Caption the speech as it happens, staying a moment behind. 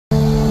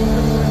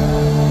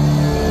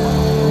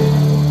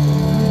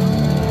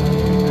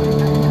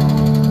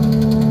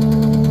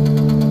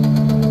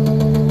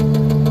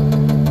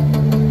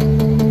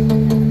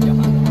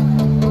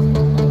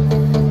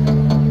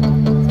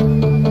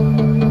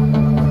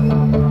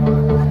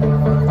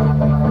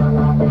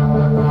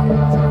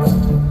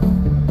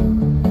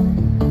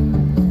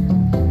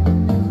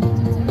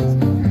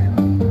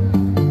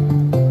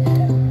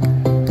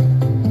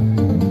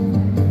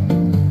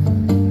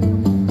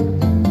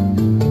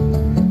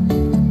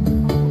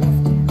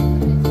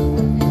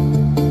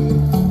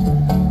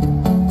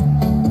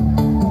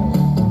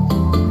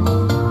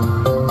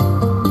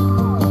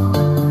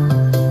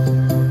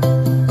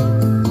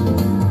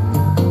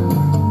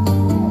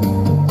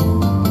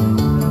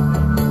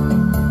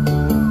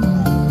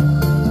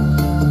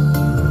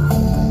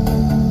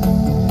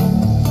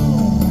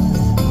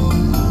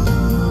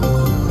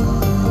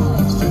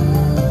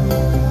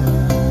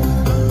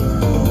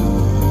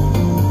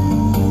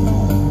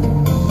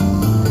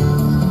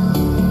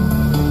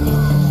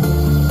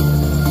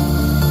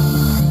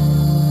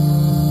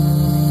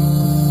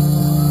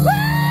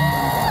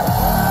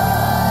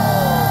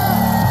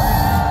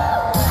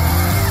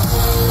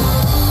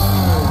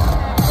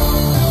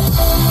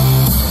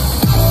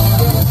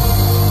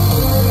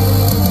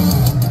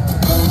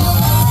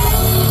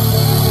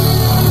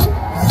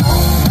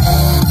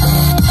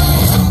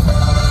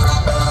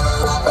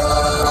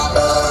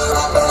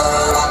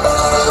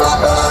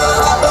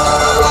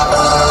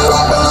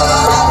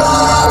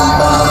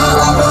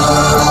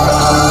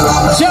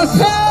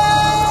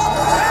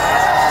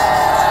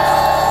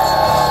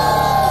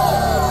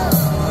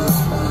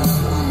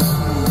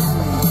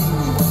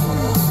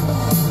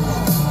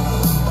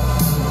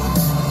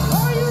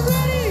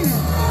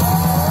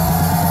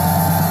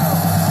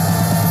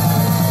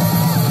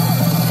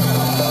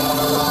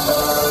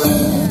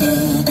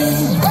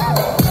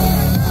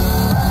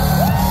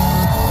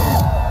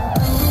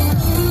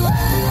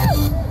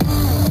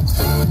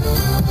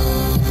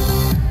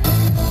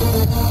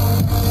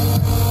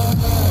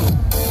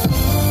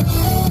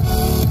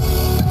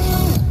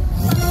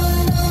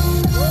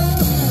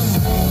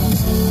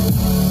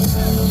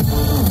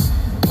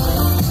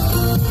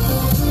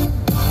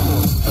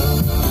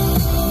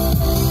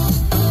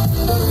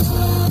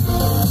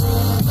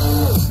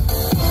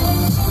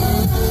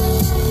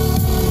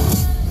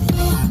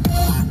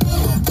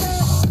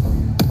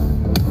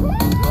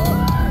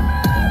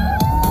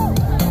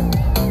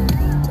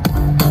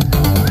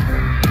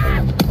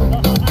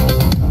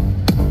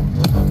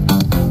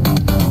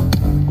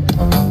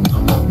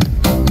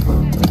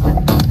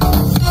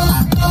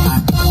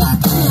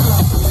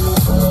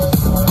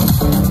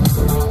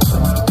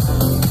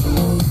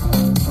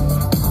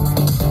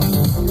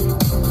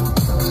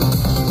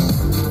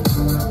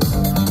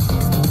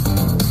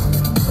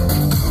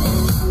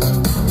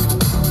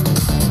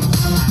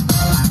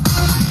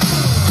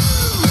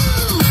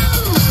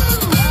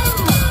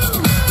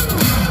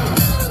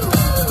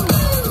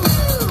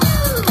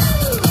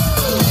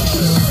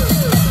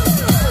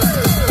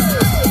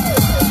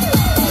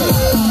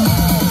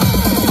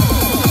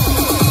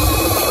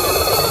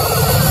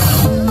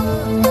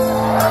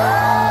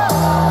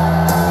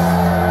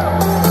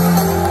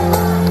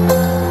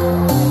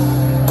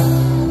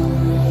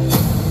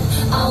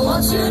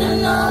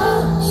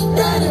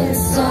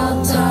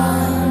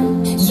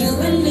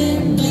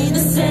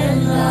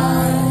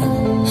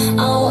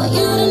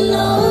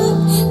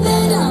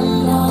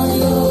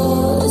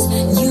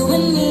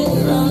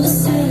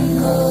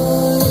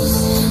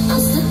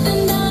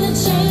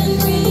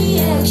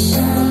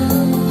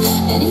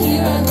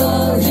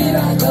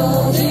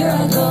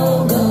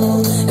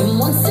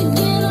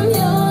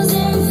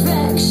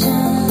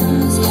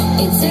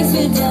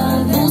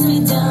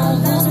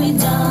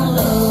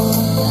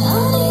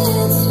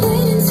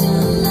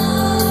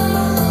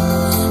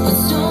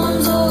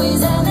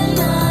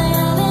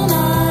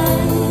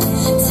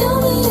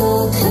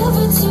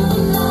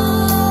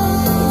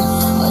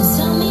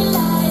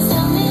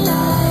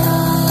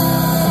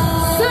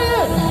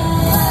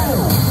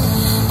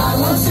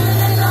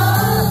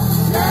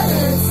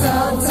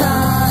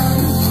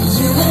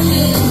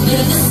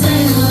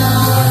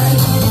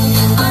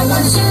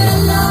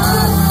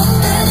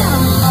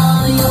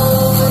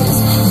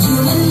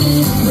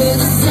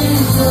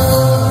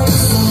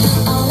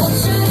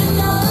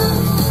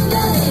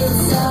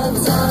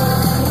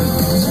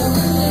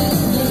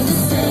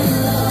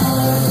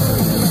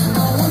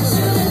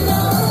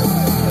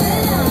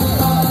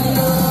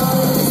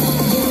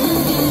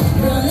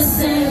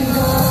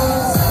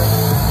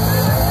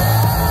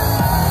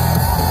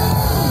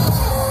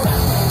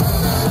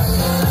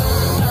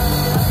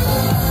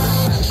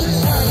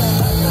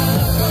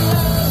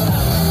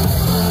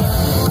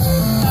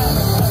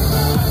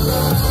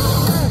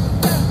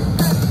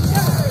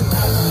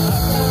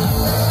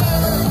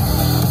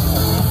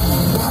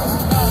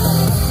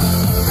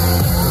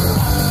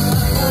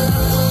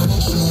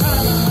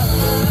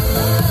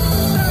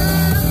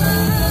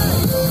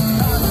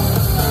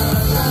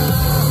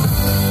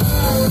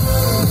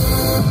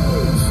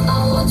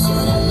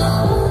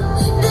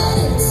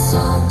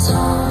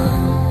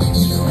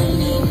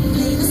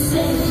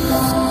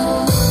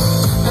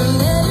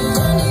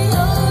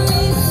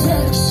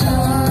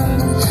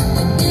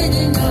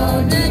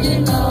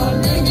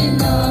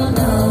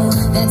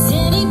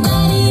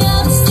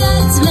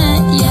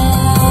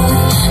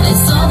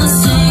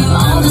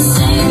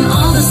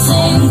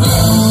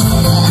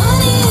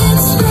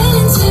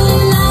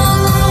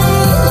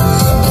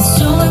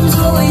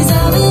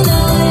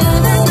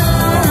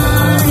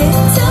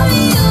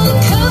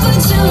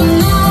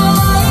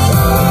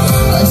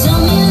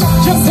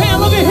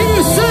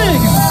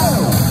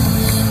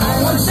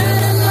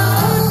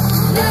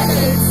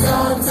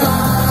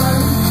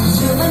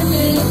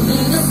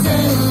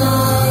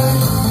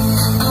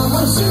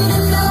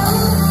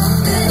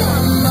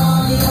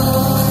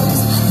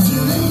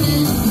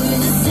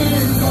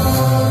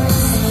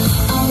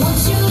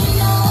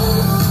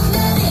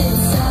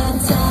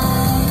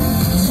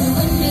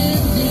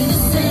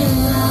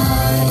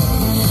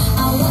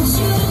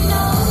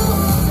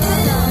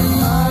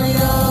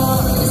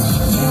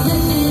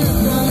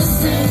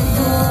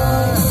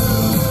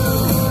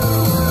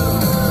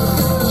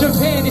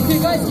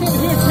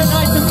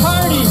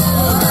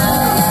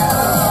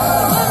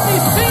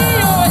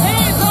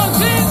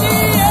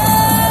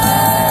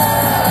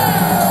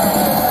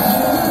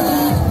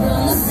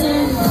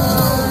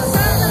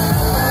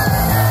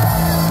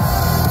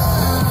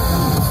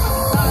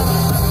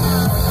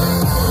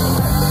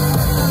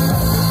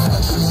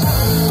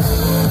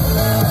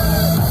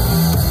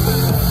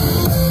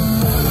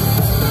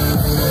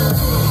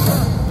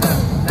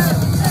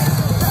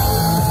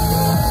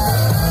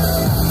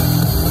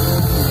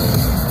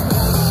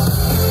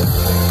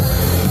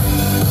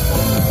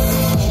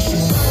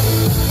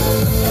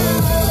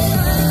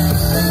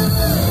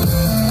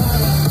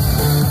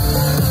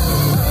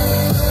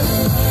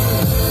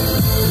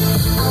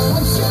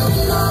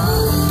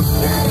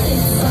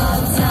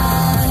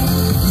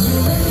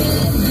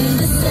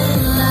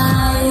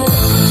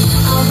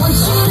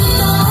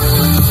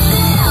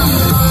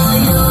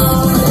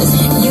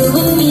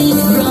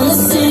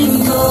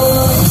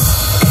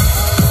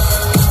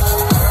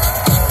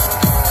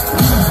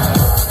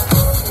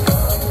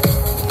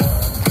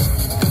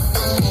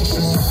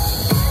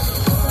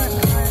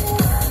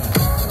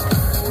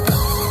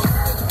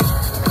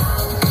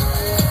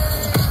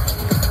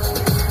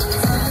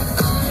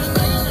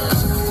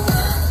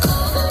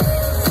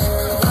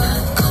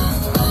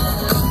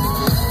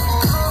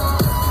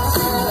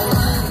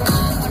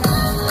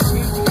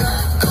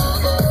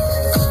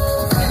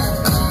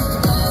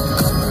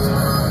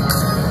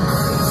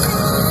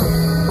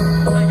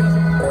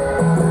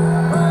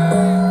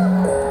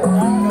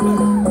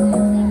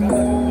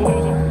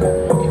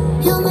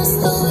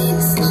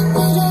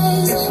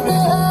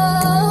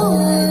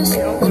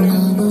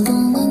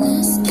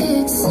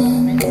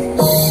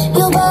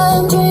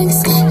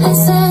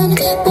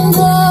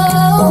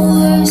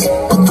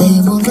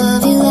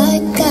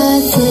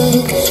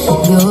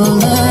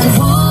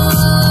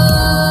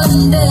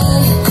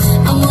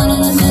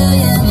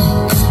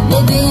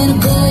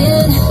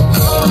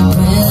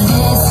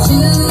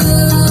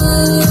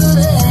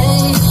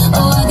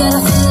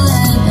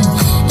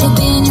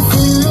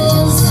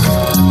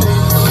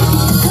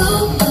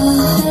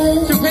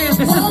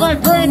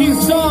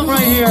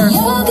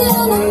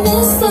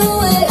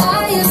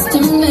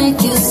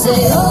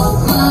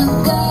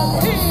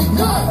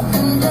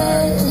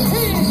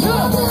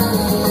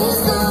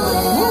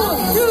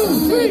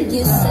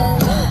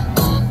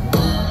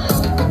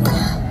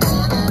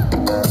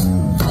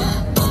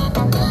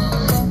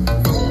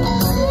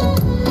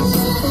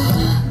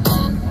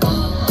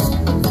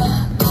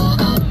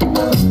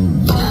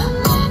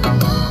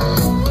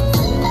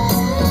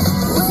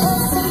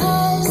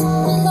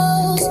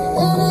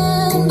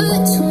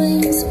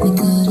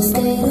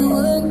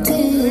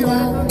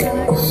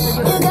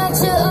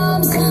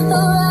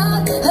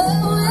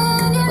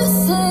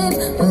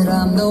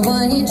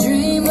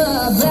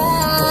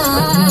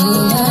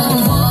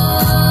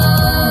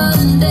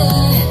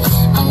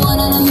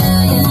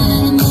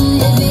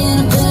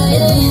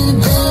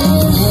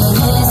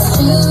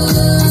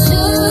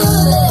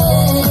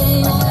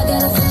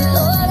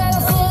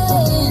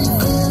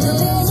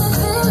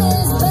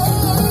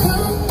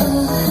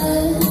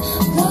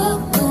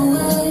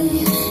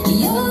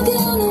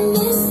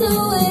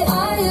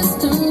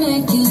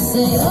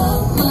say,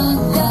 oh my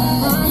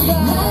God,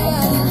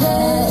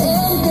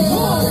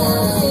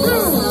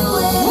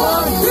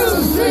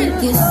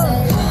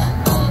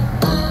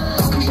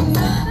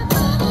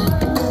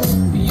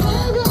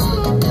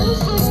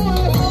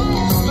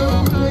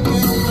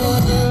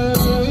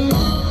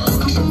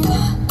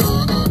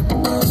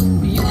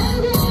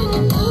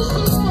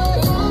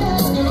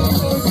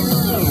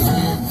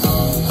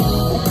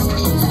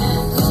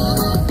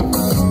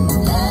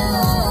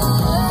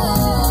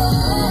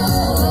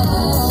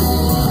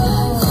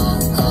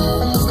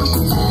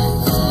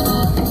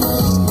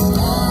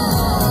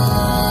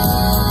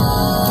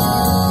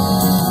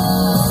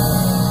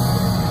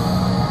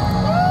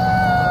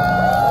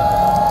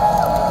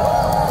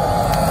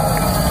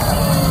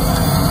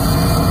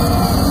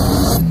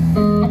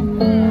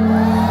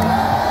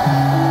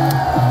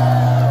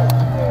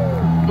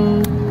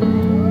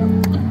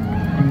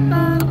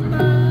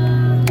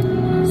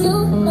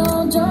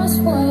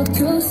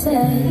 you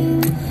say.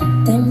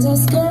 Things that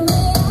scare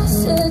me, I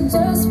should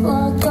just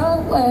walk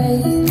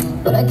away.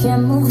 But I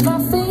can't move my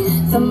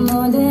feet. The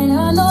more that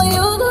I know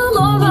you, the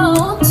more I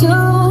want to.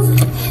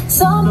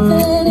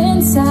 Something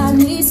inside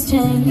me's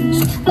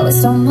changed. I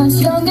was so much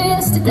younger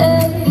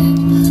yesterday.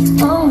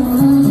 Oh.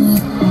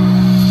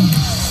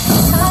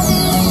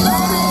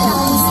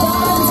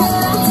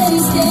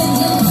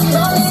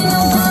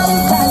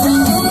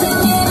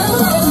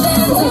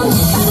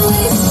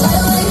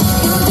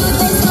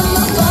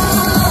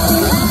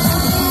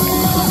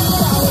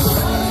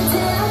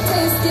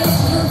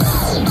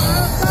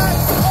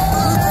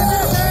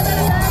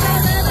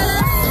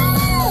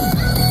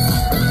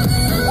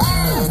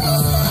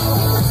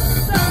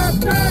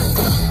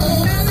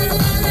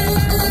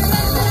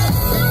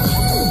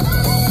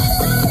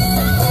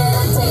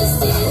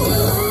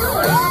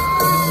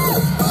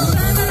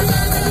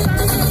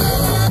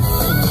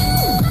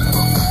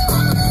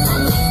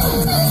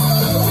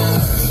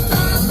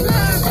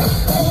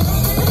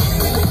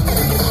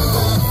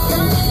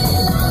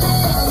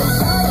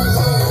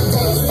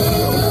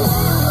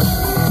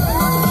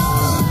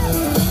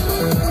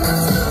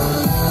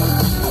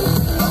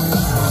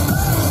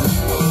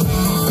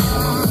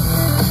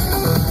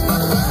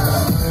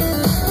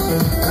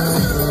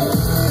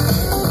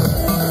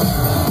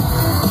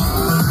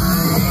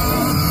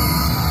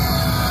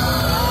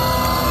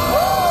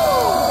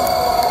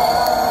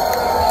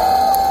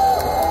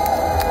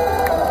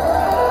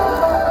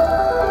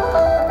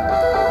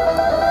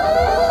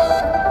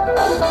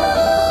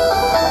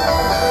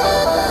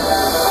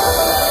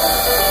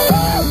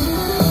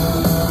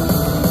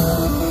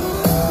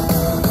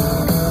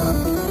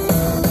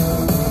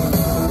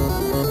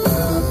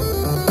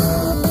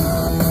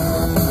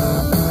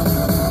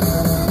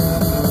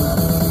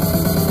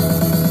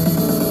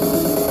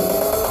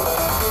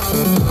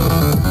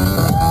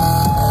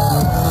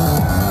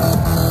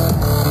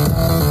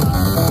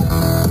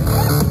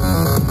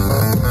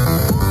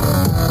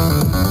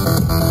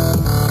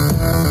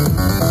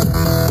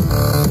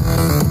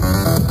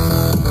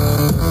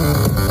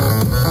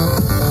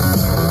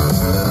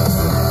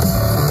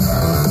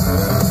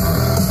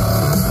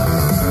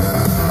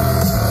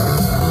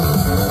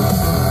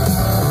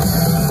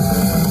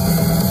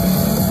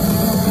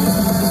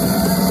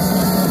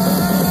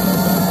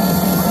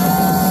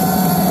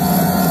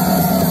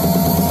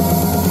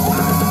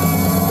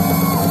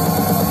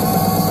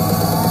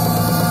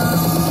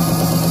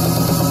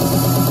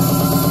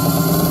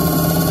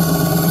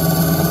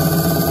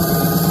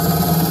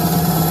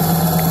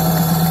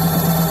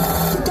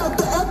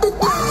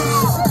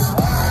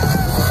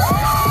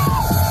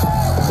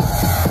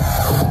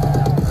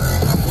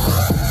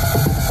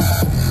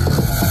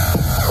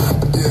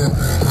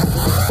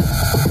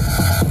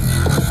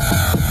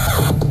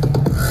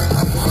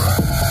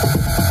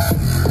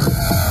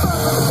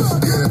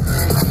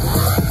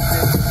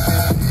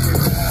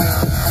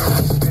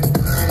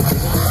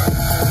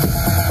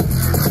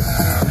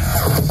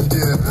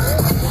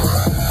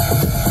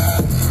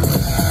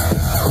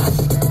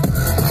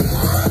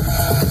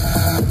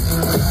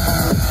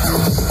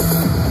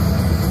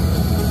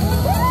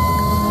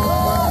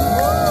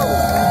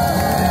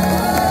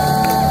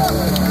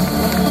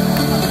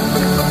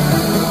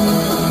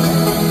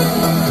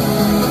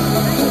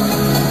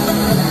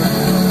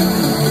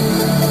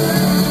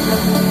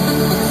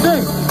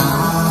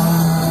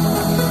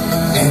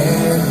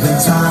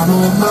 Time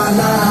of my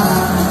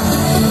life,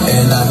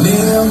 and I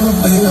never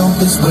felt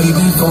this way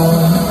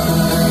before,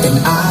 and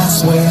I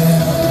swear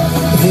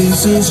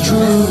this is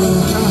true,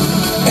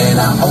 and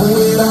I owe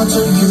it all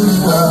to you.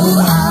 Oh,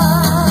 I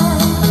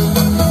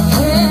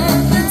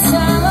had the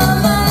time of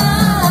my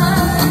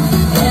life,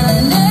 and I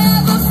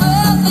never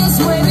felt this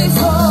way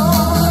before,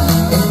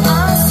 and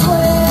I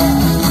swear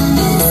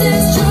this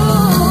is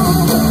true,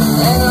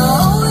 and I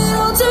owe it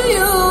all to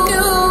you.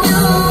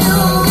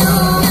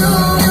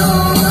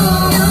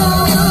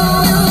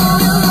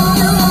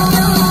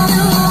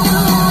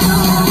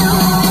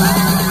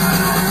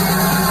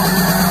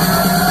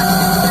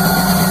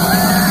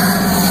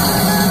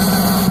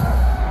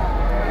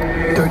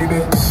 Dirty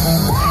bit.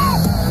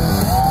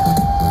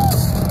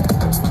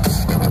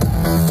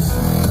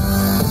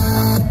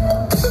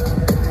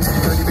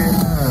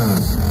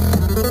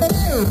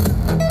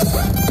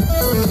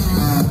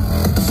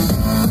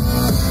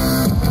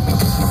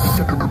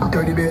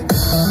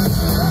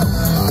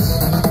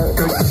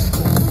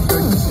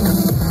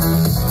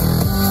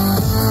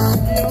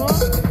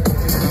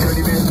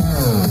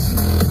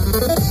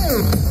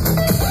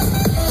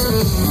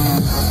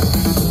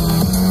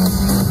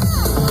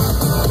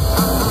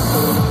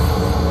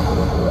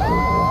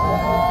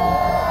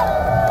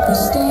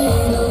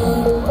 stayed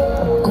up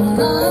all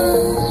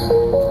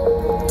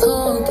night,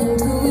 talking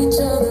to each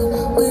other,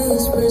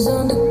 whispers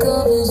under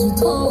covers. You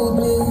told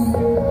me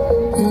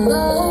your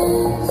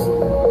life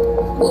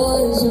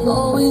wasn't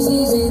always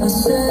easy. I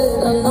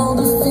said I know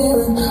the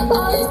feeling.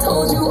 I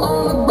told you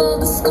all about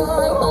the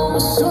scar on my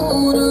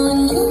shoulder,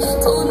 and you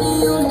told me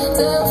you were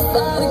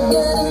terrified of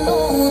getting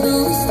older.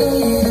 We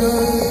stayed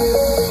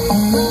up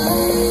all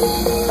night,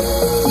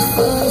 the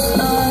first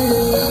night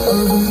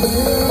of a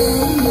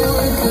million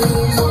more.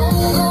 'Cause I'm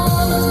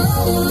gonna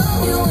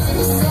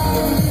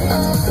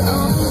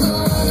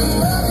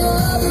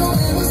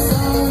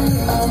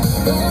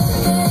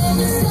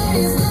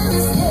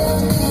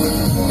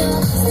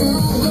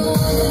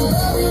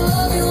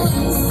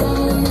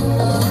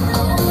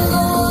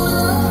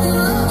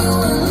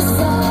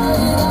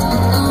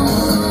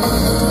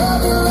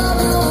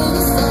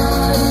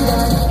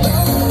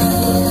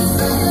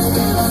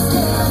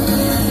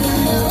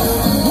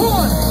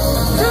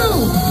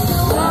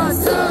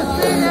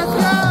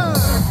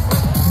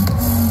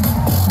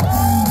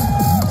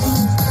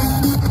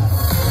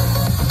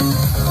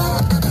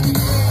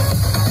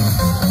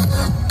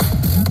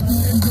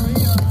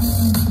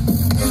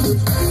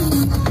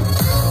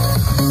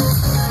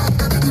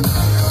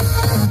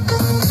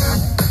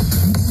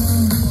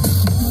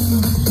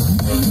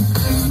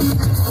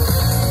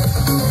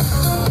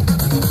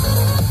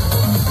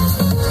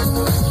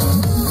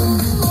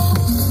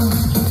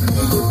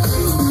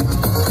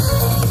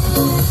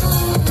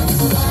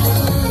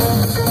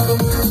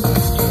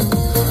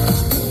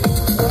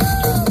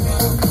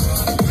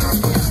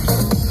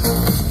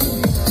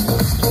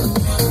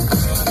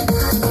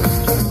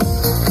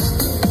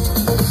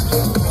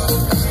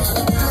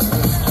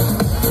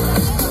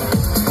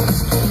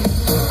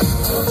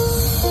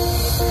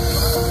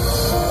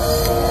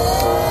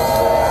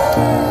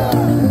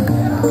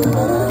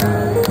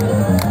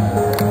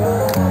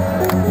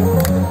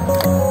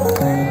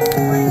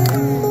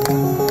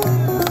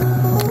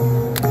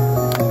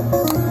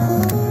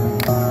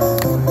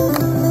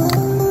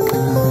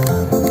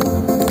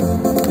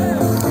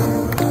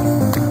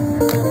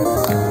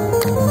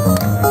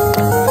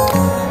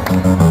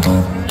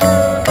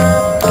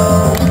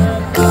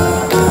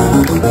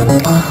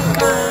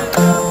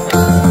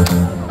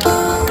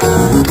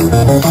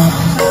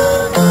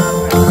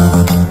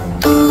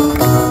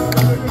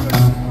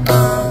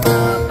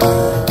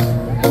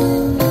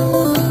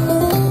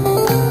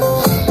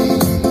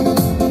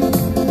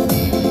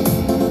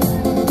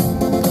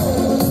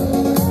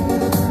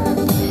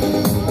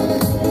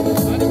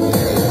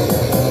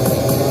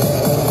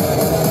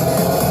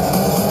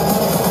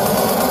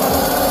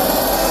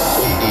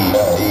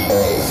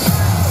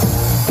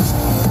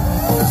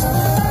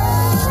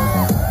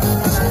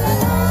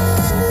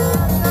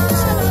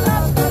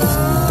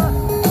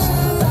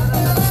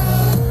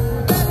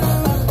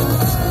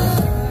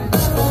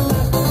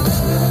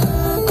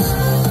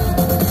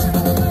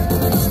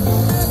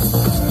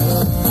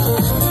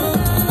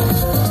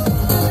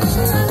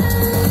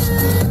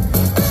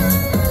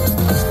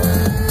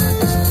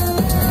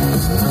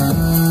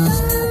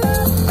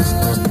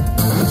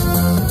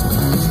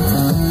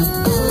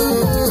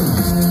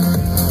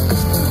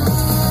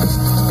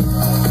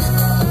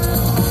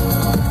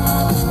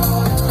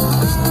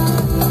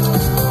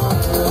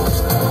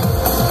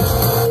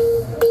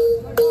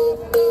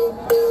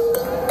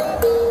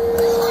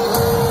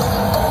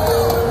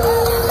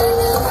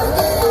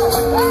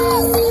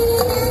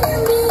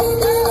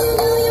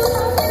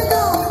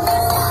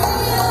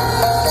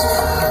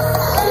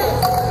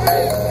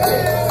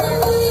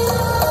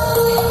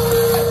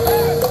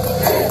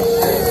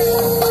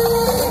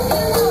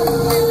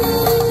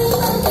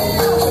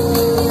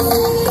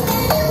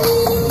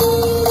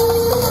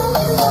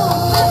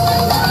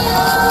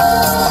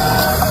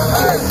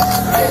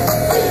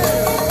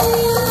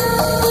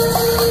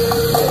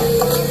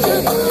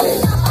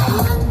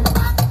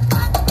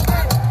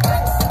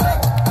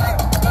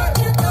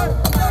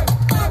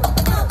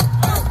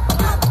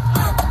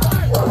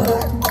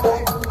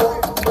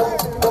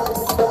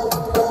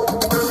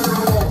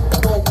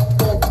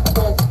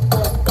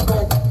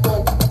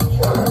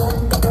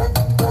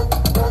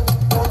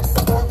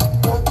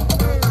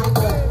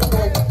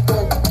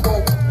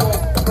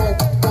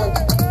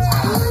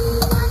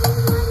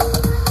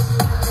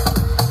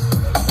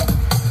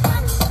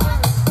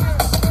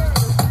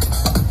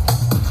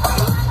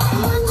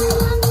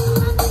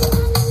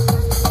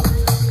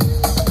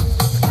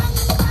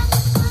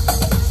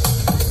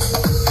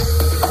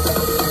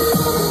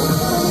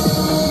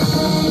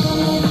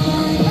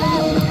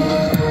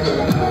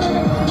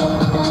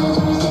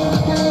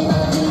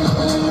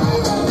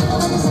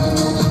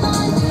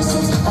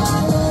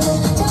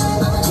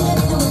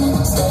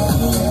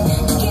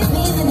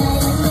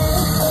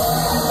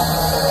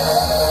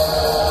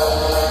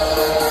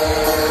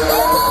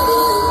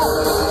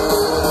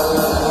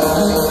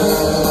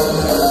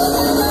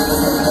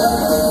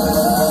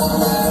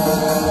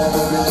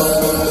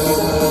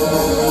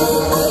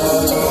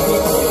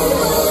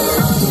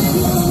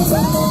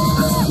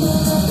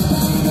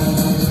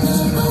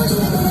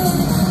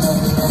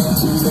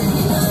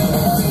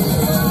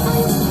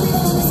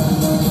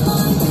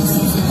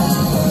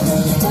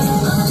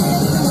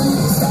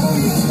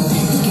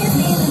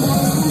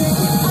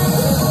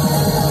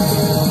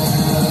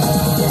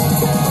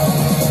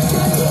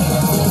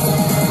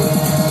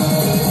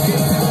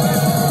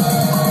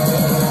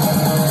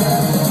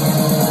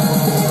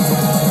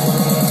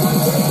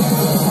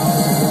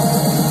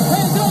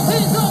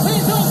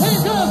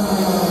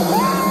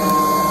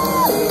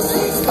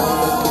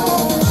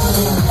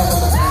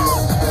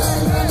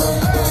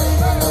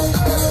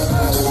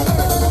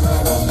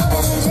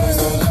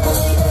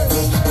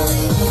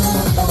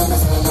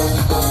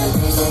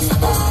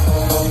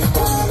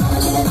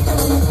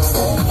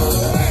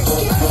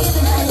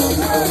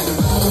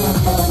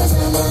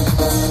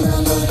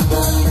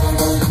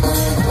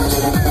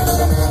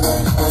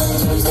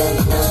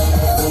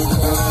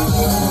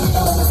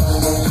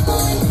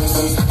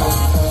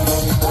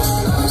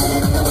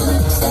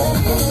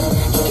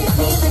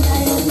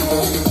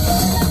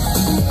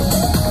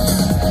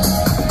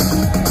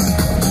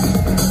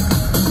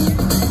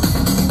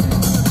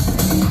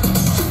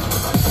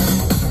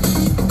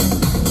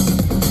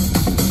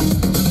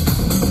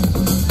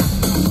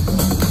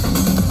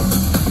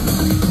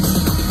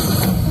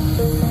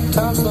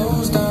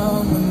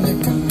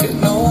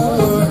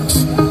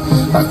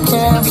I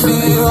can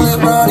feel it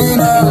running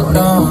out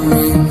on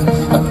me.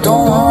 I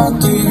don't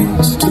want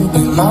these to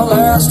be my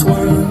last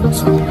words.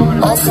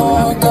 All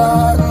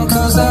forgotten,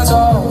 cause that's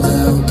all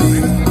they'll be.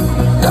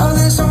 Now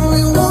there's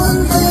only one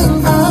thing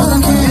I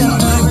can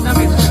do,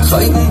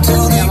 fighting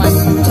till the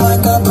end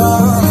like I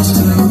promised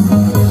to.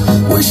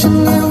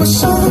 Wishing there was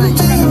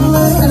something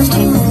left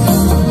to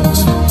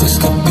lose. This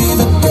could be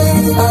the day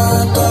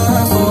I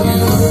die for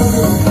you.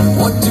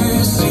 What do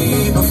you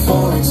see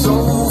before it's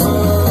over?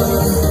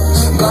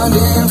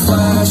 Blinding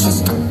flashes.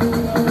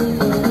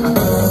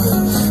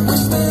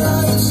 Wish that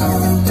I had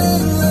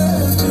something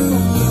left to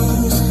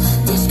lose.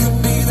 This could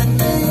be the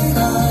day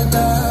I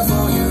die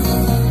for you.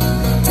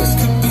 This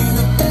could be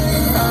the day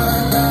I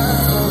die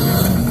for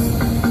you.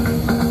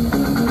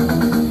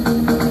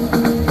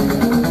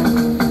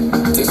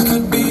 This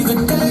could be the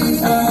day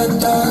I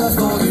die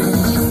for you.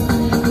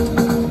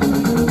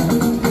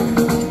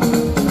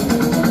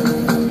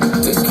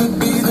 This could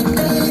be the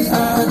day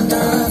I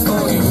die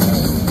for you.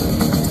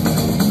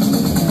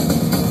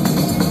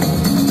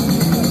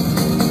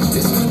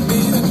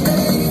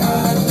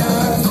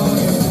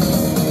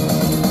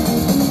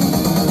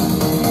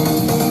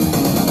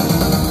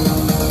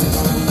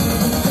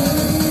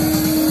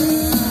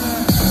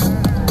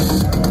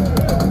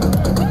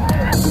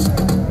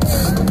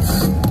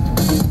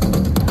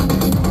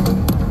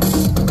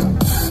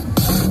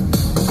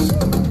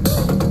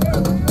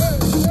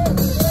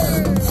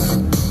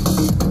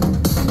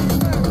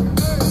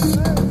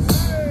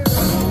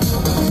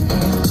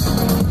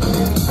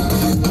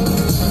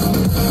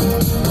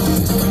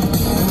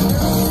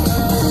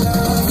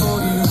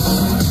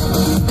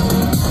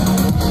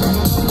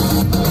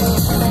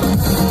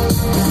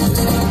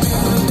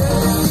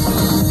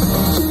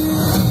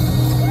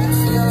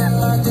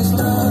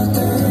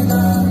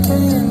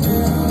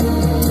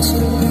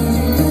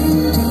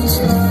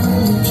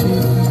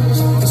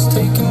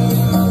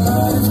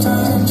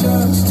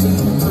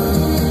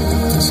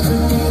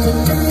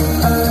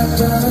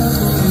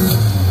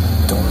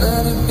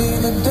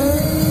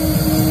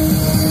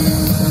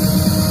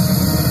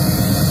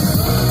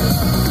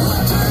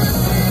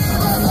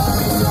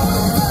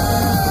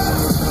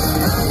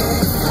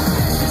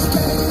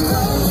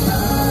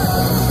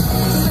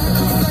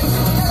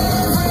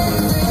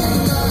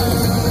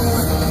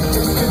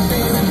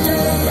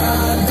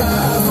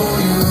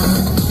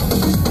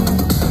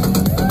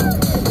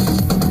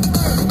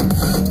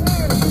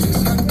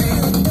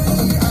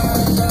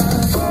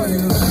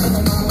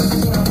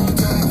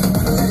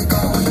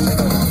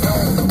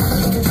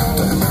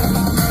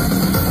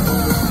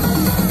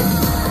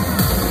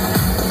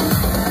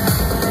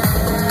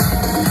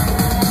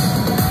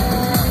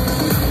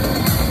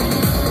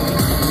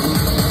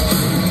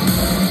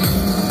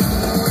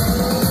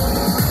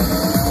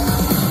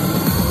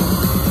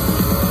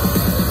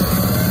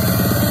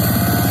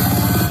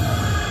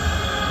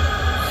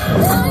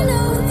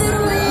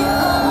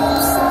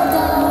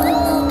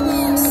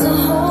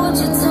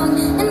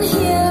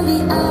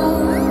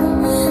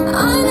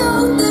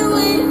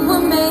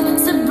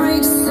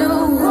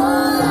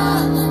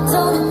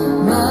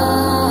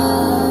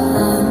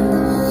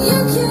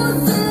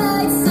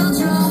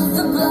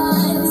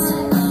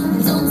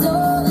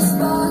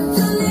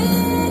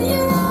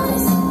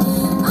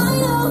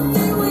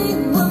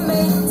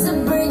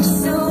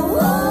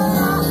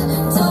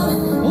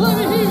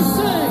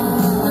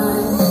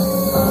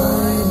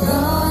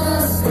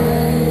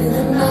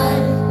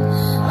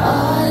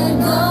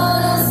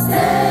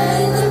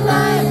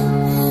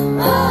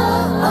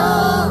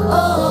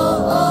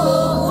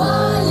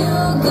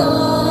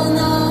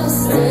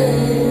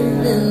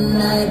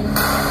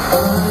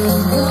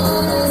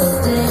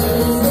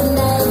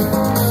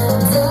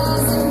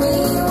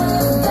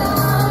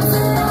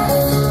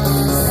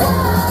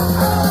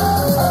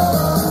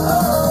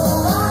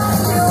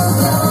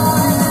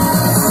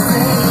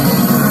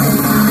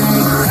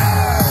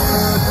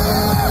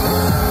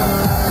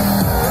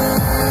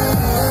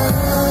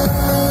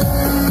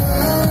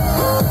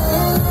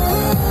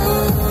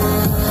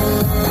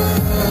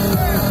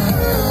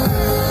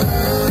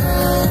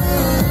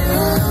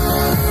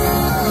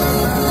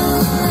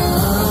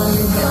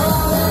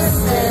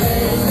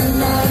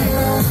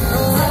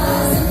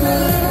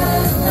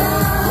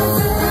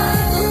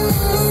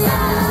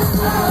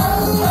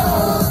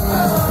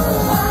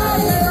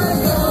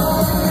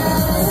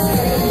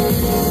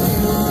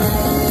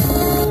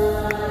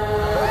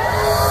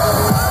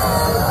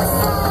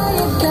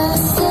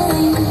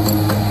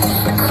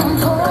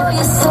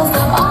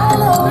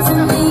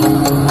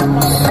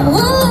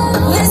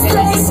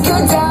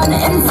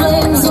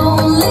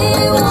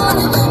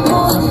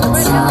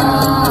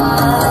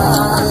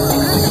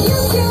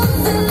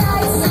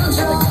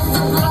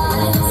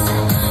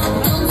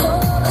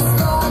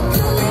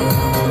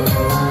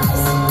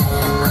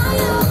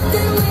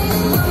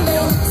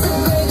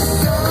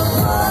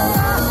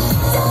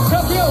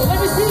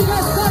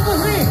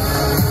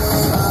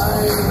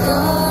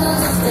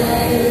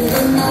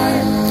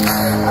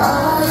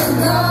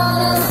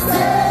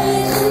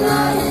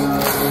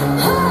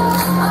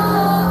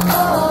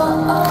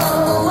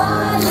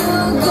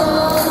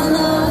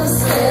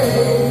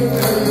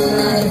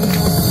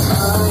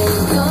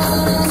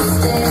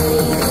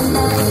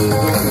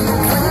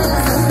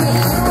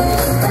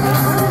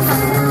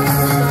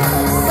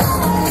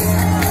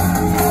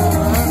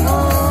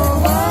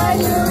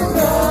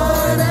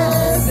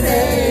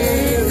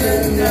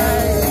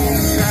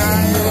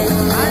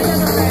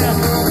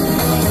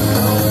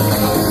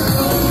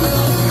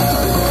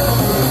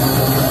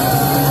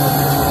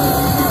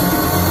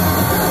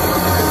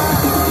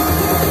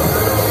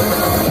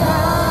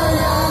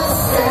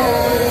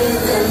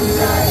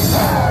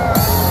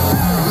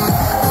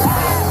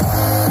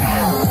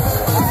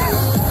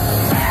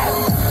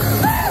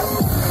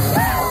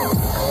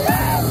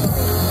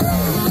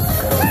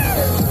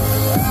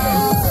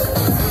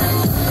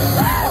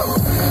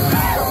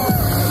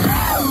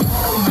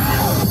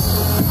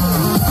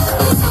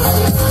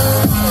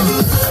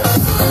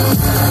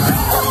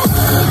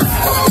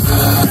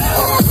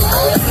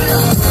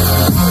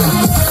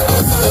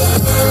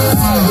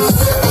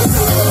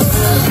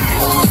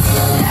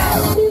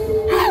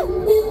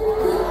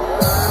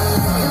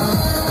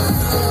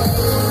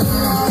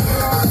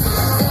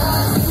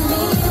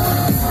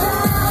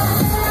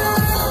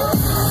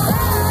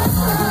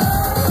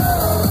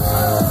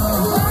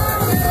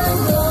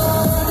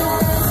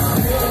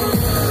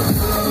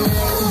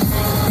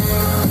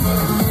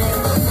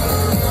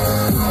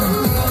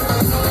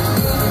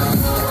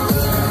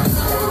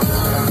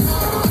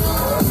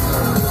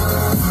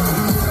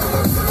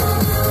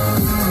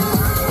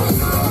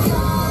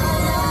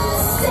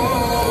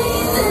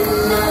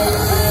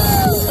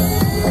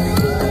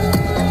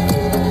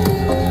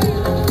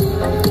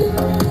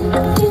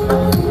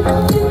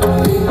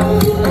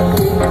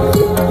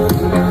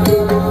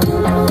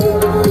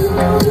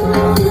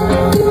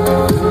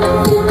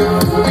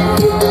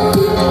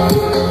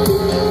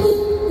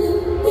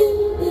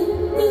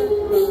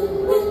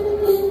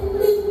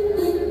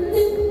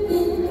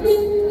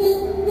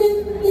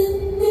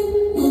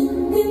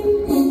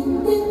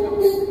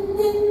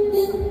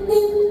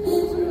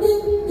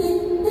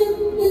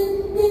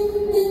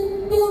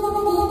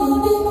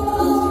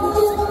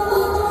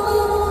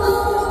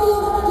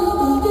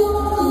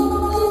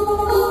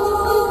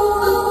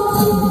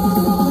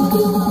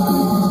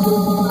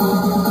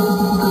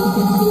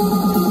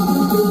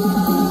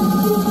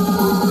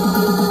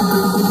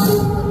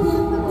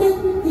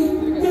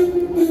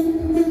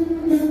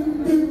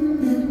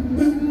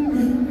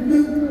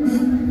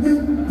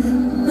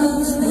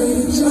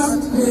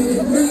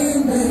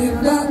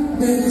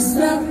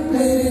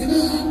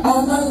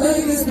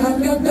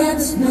 your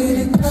backs with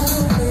it. Drop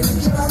with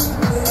it, drop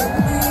with it,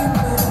 lean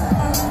with it,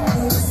 pop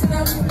with it,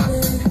 step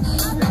with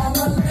it. All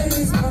my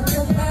ladies, drop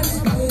your backs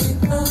with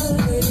it. Drop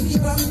with it,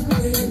 drop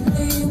with it,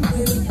 lean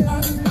with it,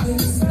 pop with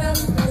it, step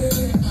with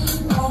it.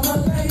 All my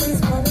ladies,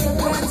 drop your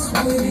backs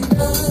with it.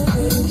 Drop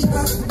with it,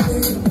 drop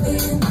with it,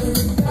 lean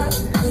with it, pop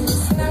with it,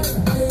 step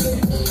with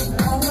it.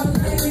 All my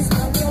ladies,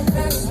 drop your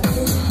backs with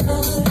it.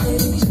 Drop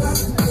with it, drop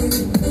with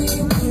it,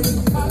 lean with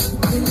it, pop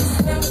with it,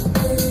 step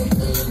with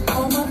it.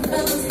 All my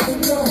fellas, put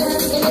your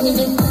hands with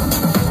it.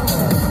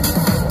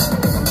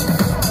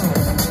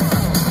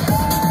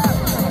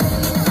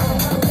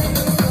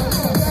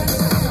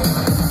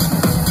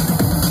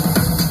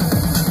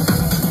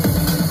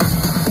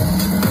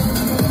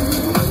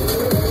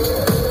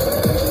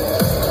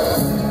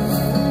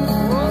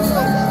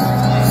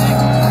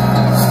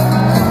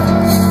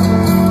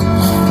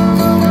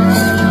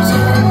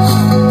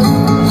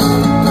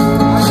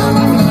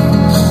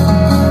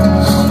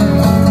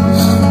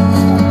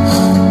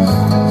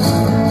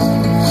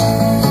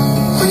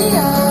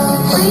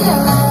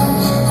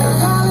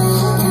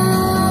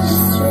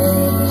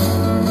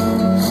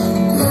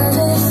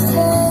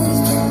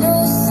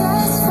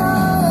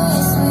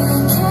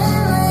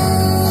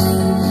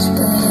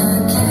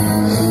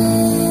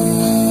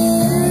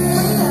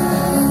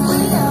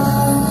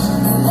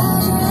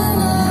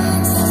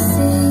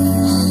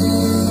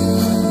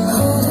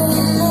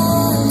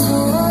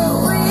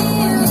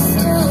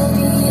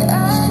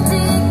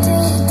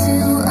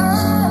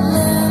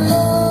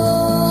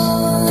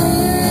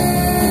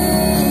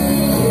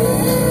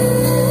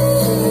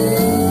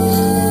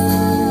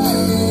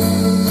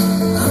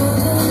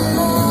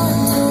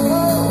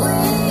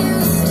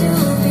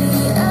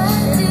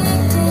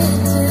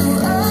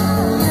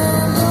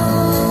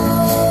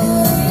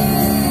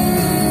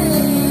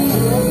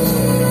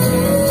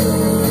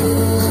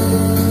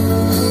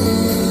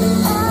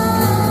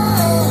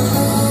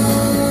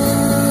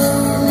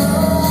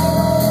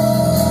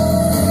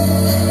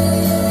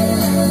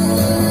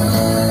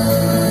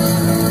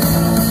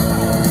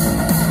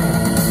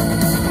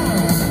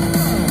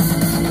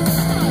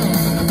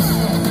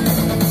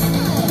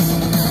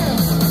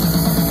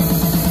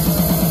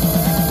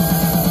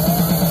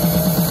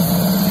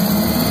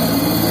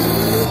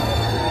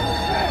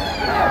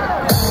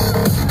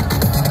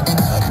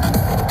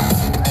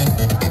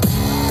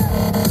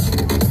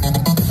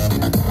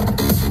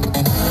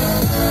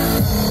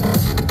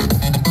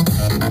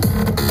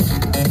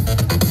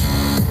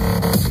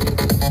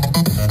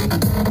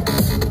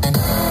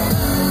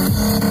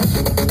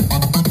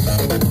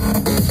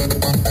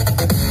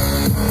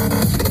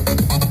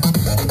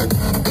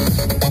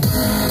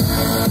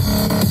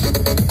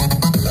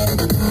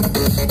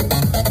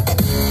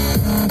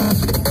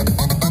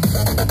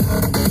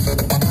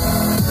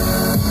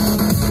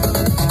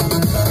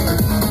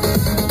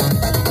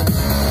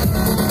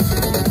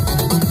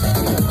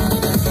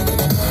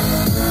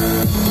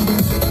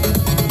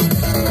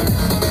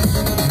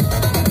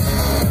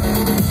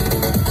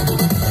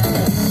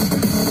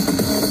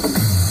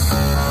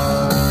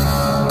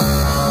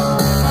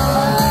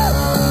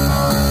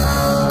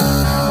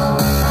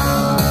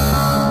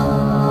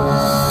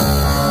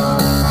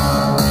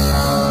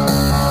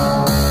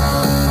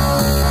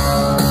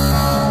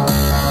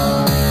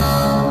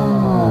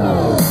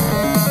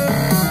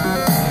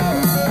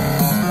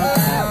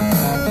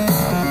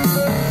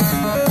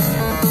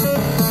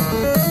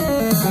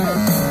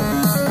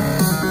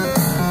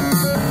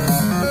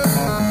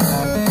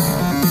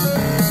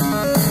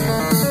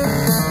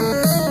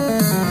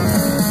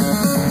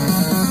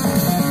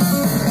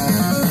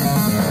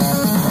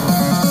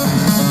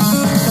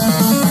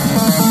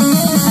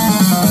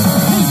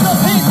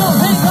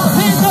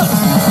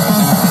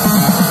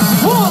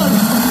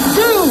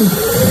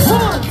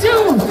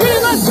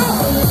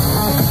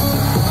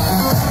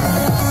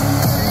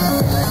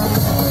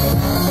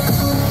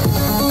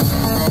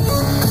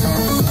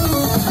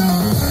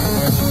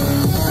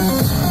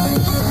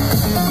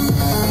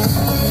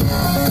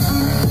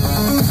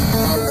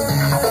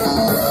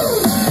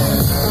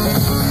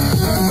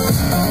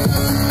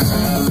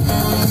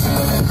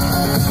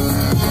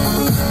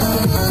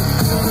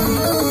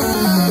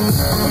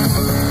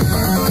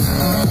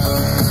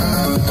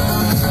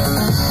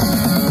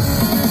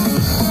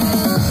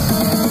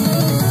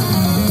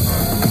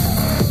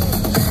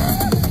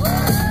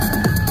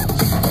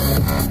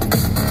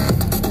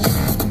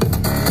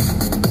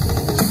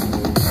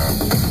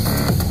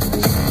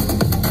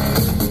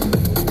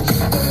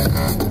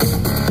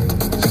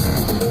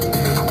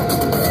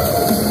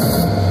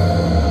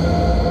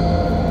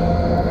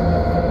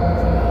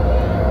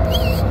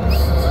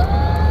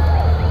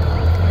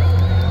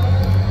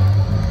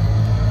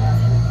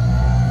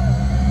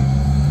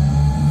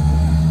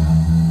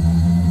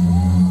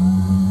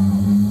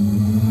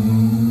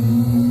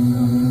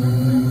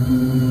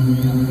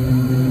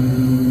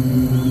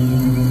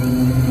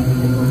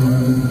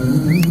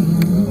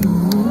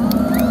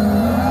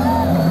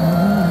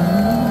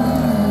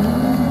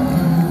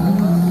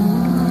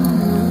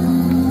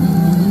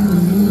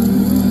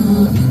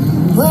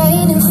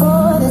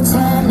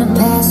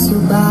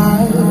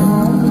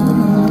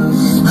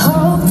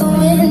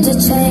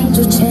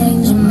 time to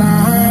change your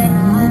mind.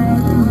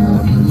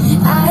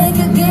 I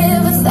could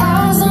give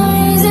 1,000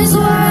 reasons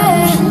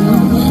why,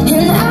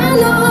 and I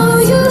know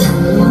you,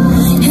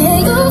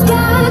 and you've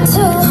got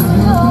to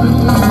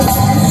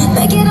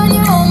make it on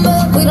your own,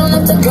 but we don't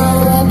have to grow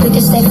up, we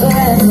can stay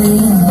forever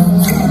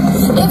young.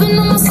 Living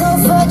on my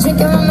sofa,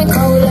 drinking rum and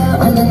cola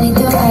underneath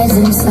the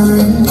rising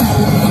sun.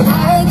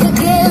 I could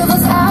give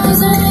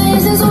 1,000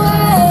 reasons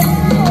why,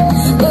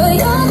 but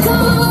you're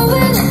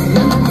going,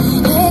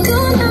 and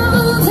you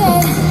know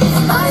that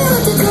all you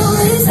have to do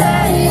is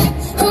take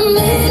a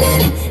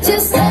minute,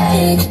 just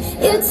take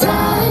your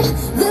time.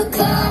 The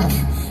clock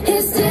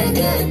is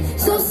ticking,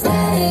 so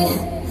stay.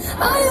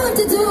 All you have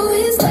to do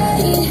is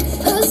wait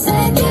a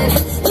second.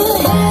 Your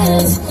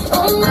hands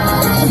on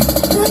mine.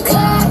 The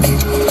clock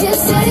is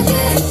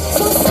ticking,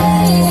 so stay.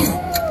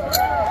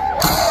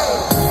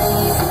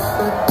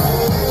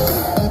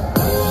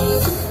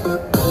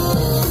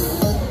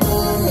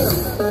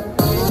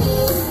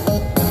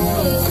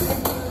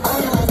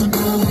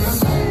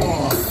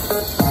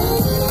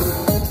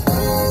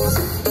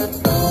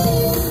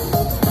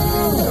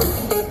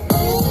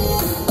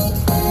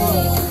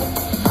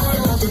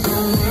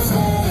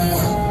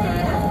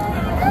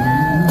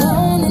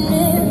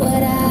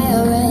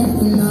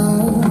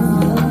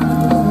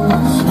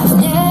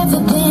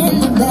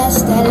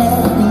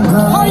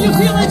 How you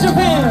feeling,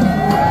 Japan?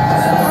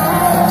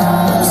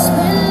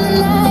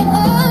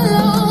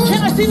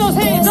 Can I see those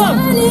hands up?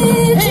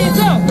 Hands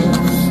up!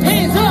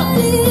 Hands up!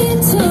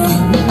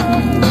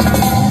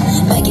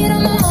 Make it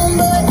on my own,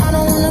 but I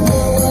don't wanna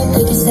grow up.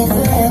 We can stay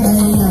forever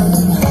young.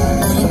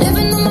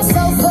 Living on my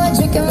sofa,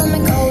 drinking rum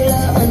and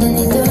cola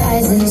underneath the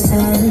rising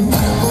sun.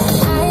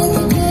 I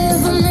could give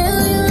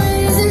 1,000,000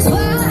 reasons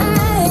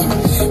why,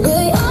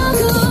 but you're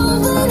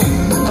going.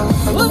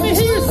 Let me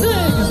hear you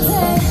sing!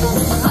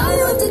 All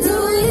you have to do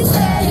is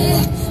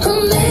take a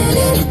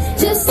minute,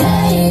 just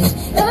take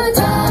your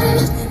time.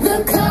 The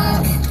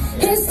clock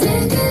is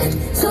ticking,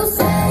 so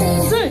stay.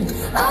 Sing!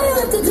 All you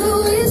have to do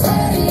is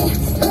wait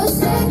a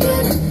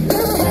second.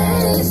 Your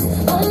hands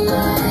on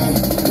mine.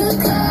 The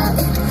clock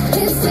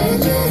is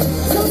ticking,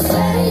 so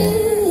stay.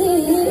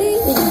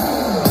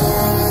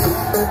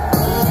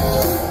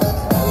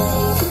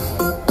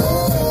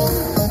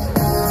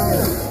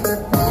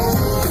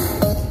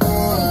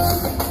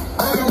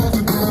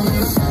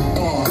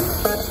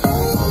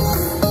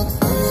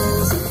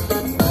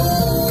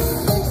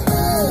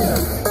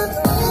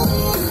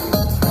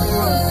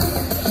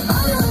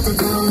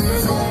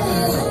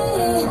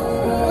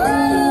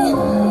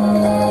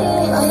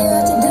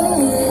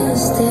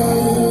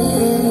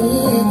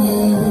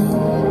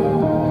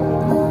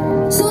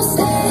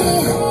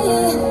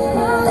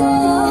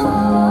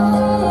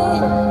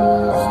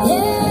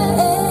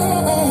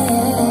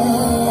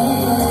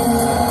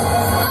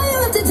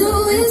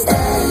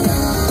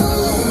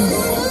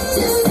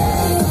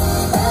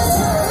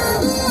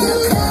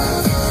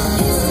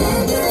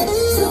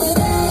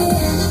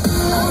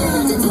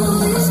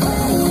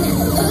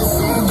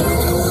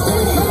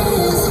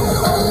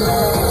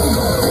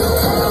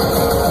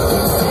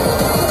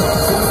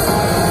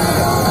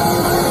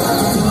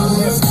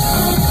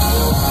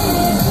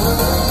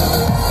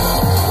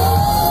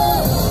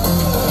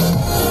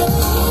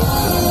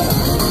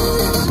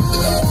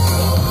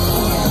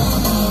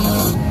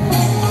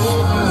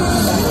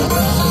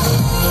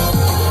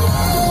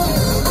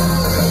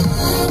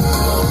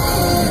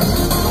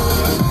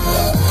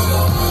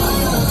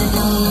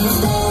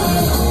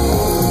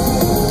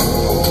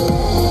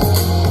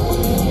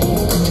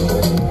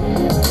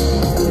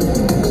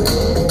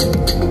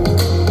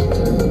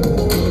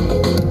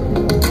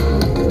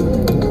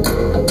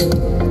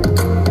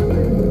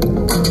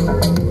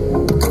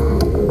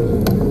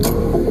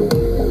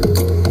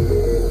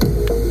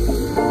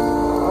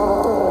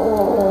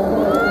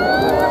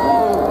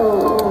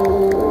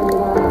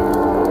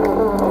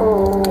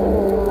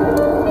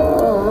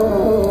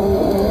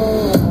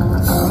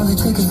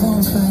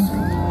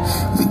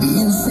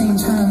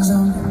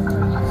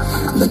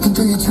 Looking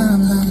through your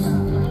timeline,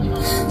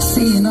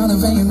 seeing all the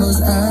rainbows.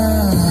 I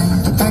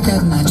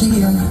got an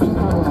idea,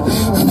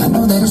 and I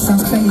know that it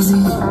sounds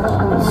crazy.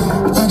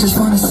 I just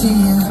wanna see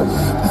you.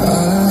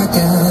 Oh, I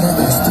gotta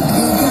ask the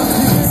bigger.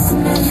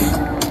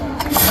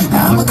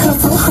 I'm a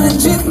couple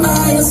 100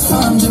 miles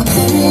from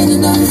Japan,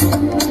 and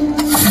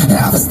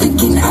I was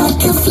thinking I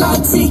could fly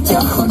to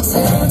your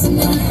hotel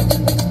tonight.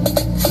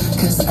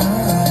 'Cause I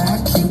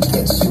can't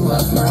get you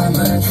off my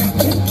mind.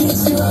 Can't get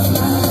you off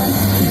my mind.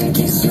 Can't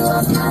get you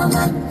off my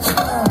mind.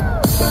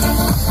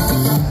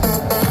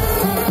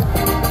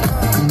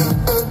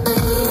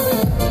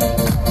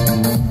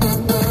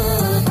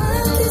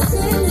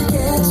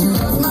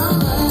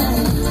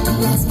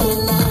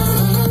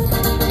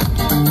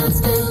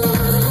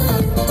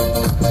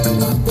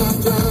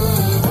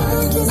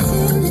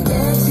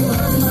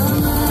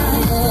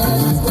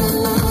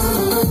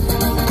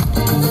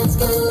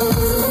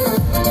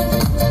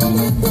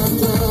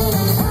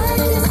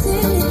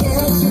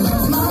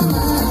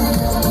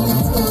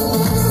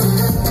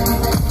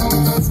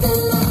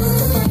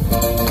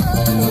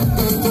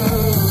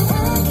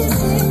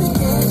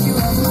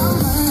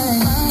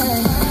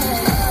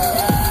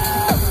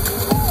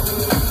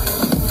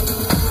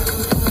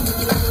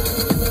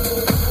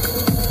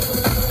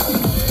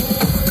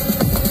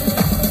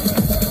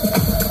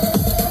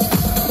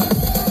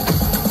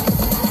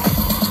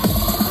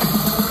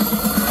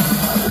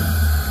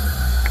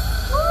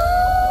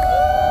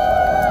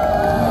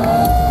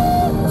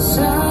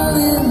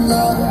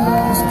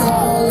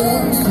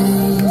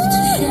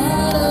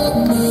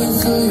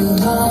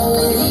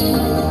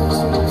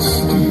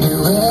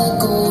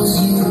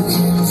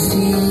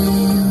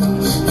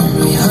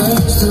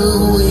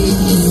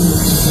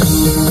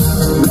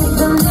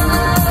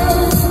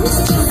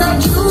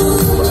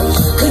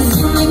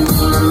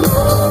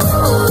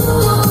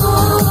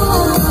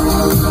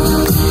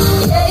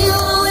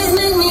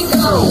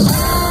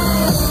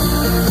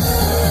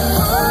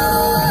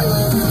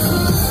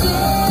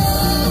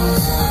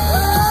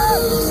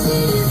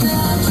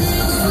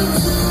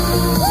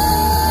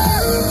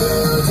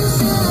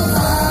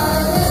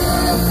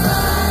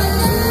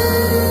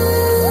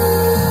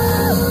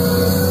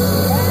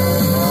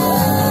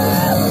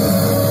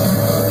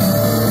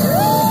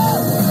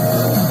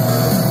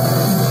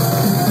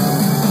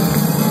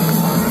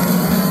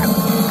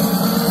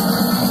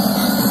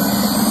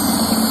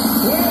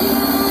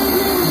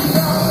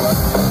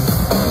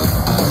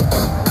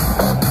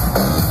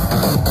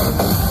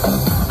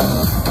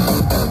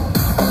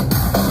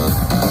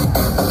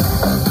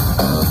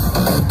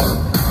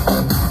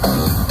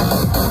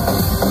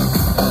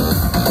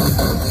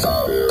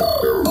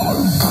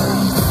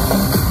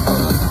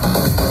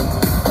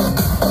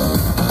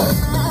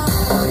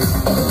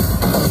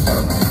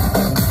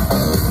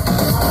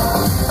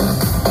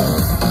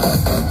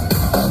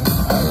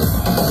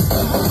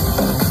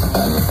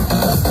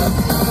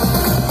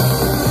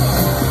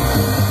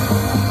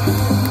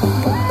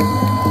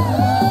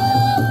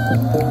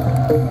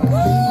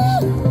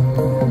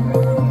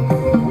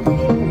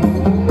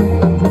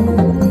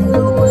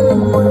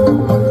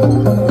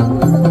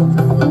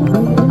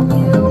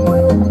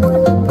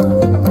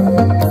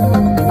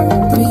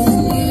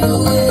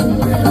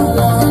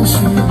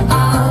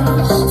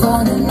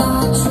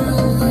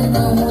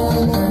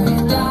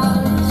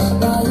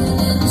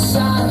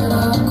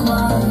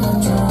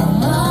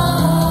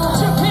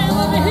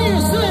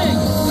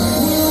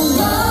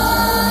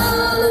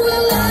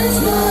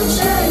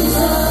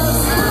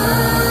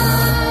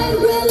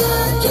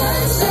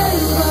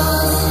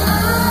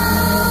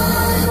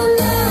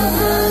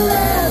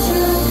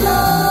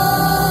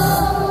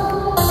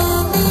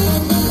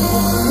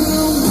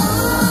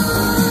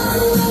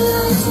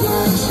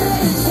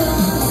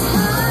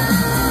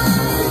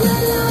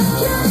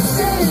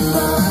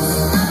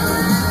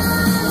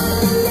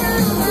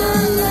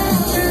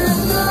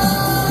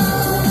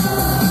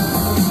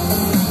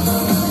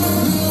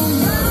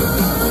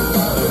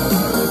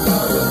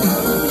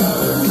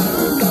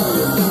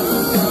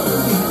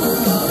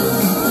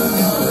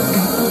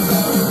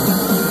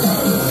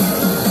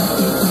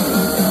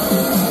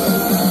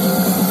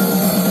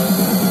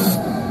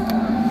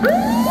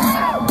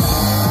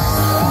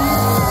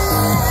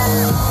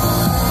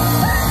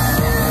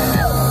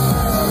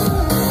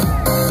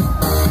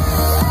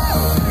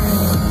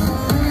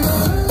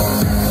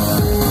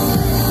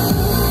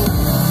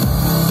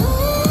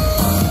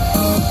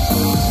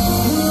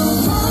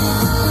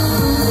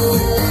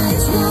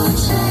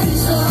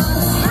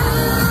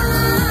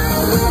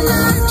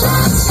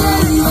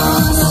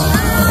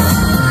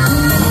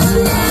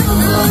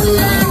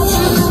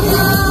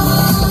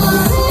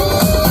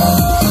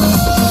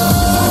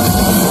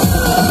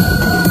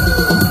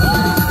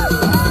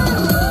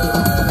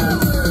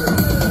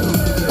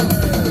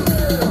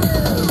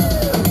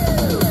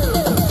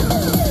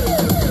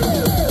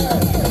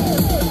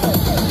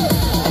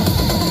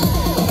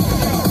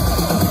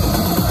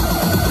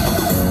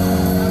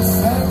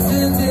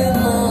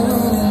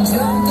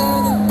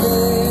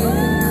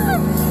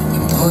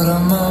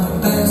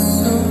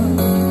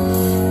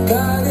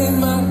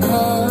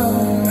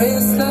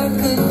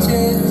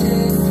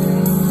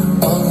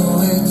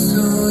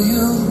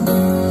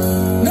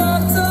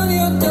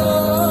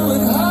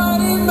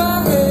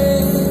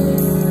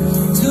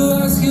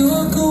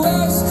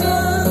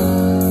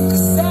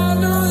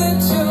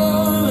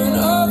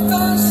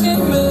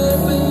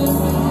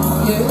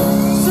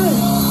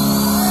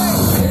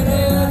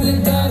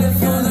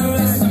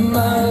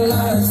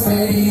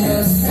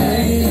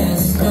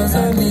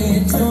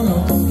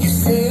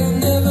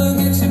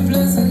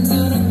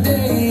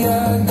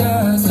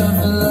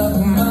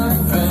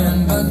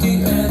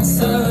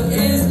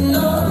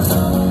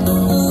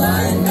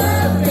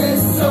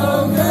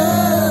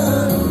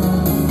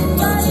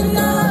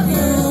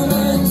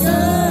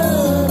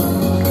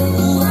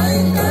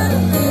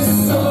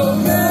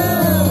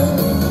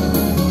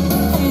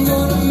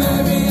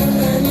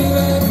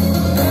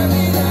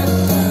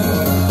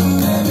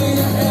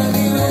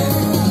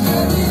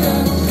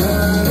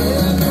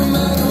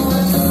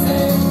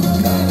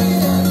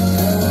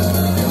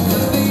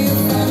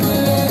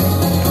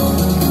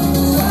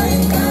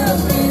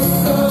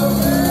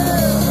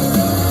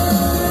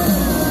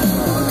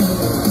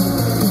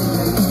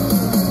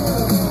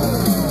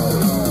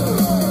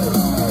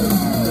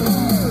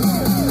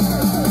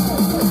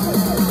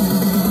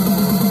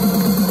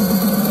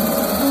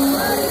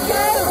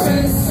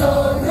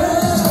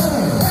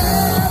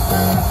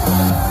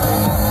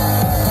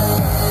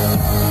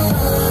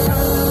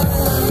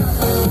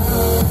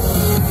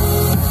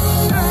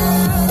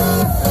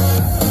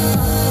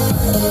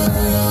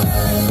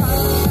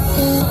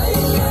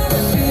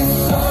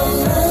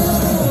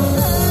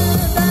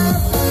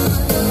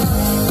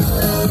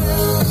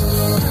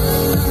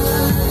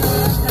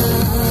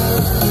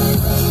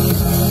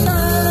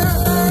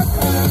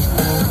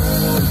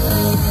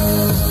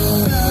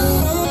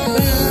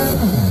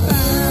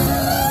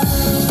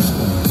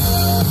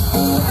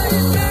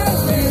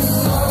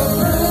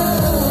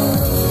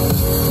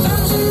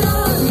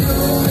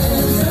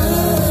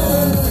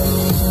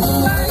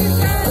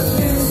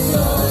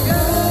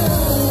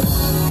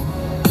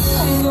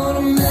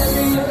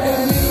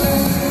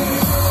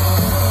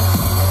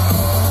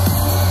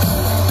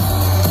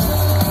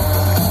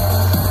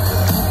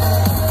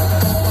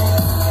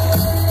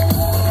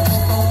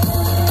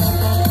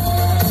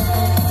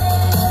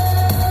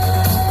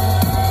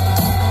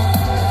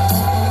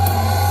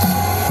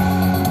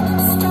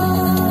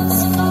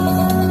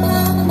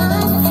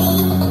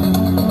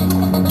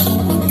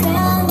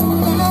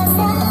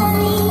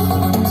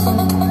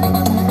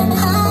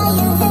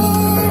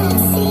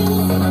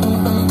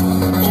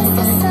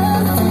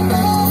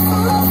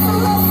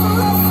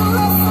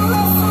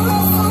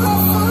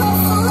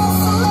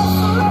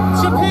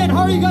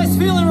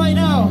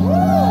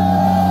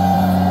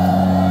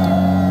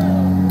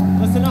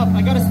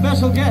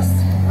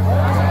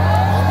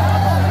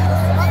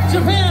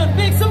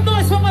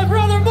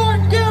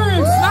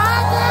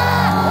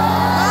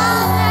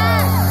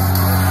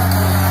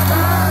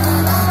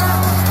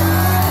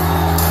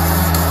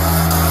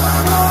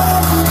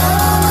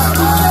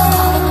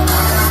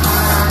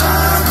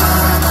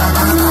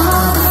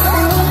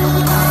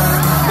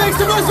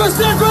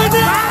 100% right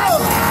now!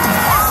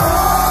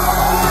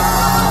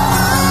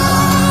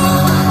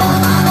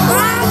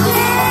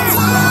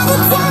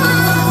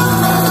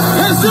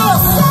 Hands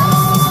up!